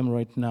bless them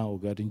right now, oh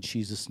God, in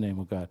Jesus' name,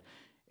 oh God.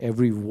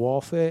 Every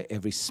warfare,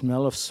 every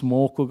smell of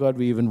smoke, oh God,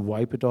 we even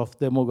wipe it off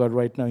them, oh God,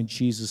 right now in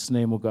Jesus'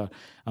 name, oh God.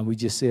 And we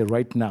just say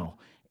right now,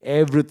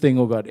 everything,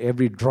 oh God,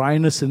 every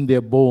dryness in their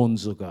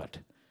bones, oh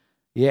God.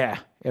 Yeah,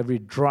 every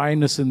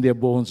dryness in their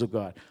bones, oh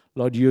God.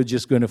 Lord, you're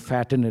just going to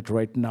fatten it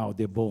right now,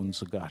 their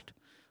bones, oh God.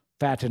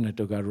 Fatten it,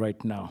 oh God,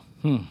 right now.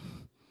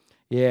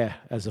 Yeah,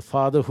 as a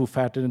father who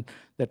fattened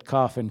that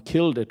calf and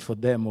killed it for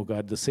them, oh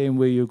God, the same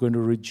way you're going to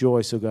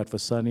rejoice, oh God, for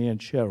Sonny and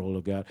Cheryl,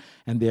 oh God,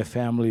 and their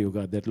family, oh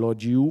God, that,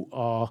 Lord, you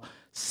are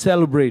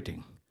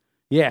celebrating.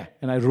 Yeah,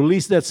 and I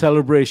release that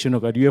celebration, oh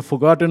God. You have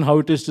forgotten how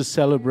it is to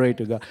celebrate,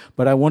 oh God.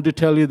 But I want to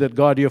tell you that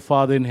God, your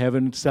Father in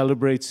heaven,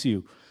 celebrates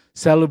you.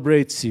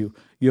 Celebrates you.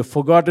 You have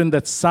forgotten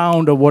that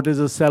sound of what is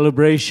a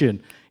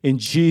celebration in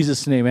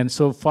Jesus' name. And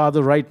so,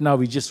 Father, right now,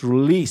 we just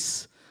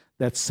release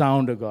that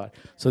sound, oh God,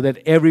 so that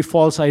every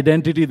false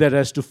identity that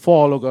has to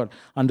fall, oh God,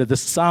 under the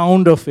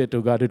sound of it,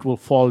 oh God, it will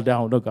fall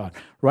down, oh God,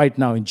 right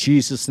now in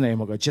Jesus' name,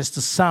 oh God, just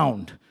the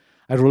sound.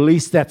 I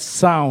release that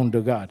sound,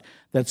 oh God,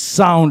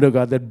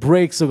 that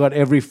breaks, oh God,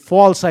 every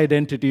false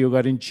identity, oh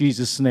God, in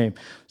Jesus' name.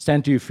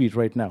 Stand to your feet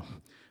right now.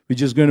 We're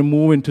just going to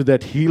move into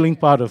that healing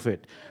part of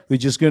it. We're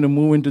just going to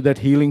move into that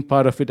healing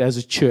part of it as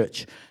a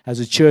church. As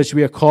a church,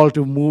 we are called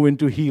to move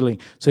into healing.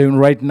 So even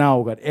right now,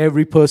 oh God,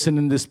 every person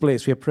in this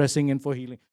place, we are pressing in for healing.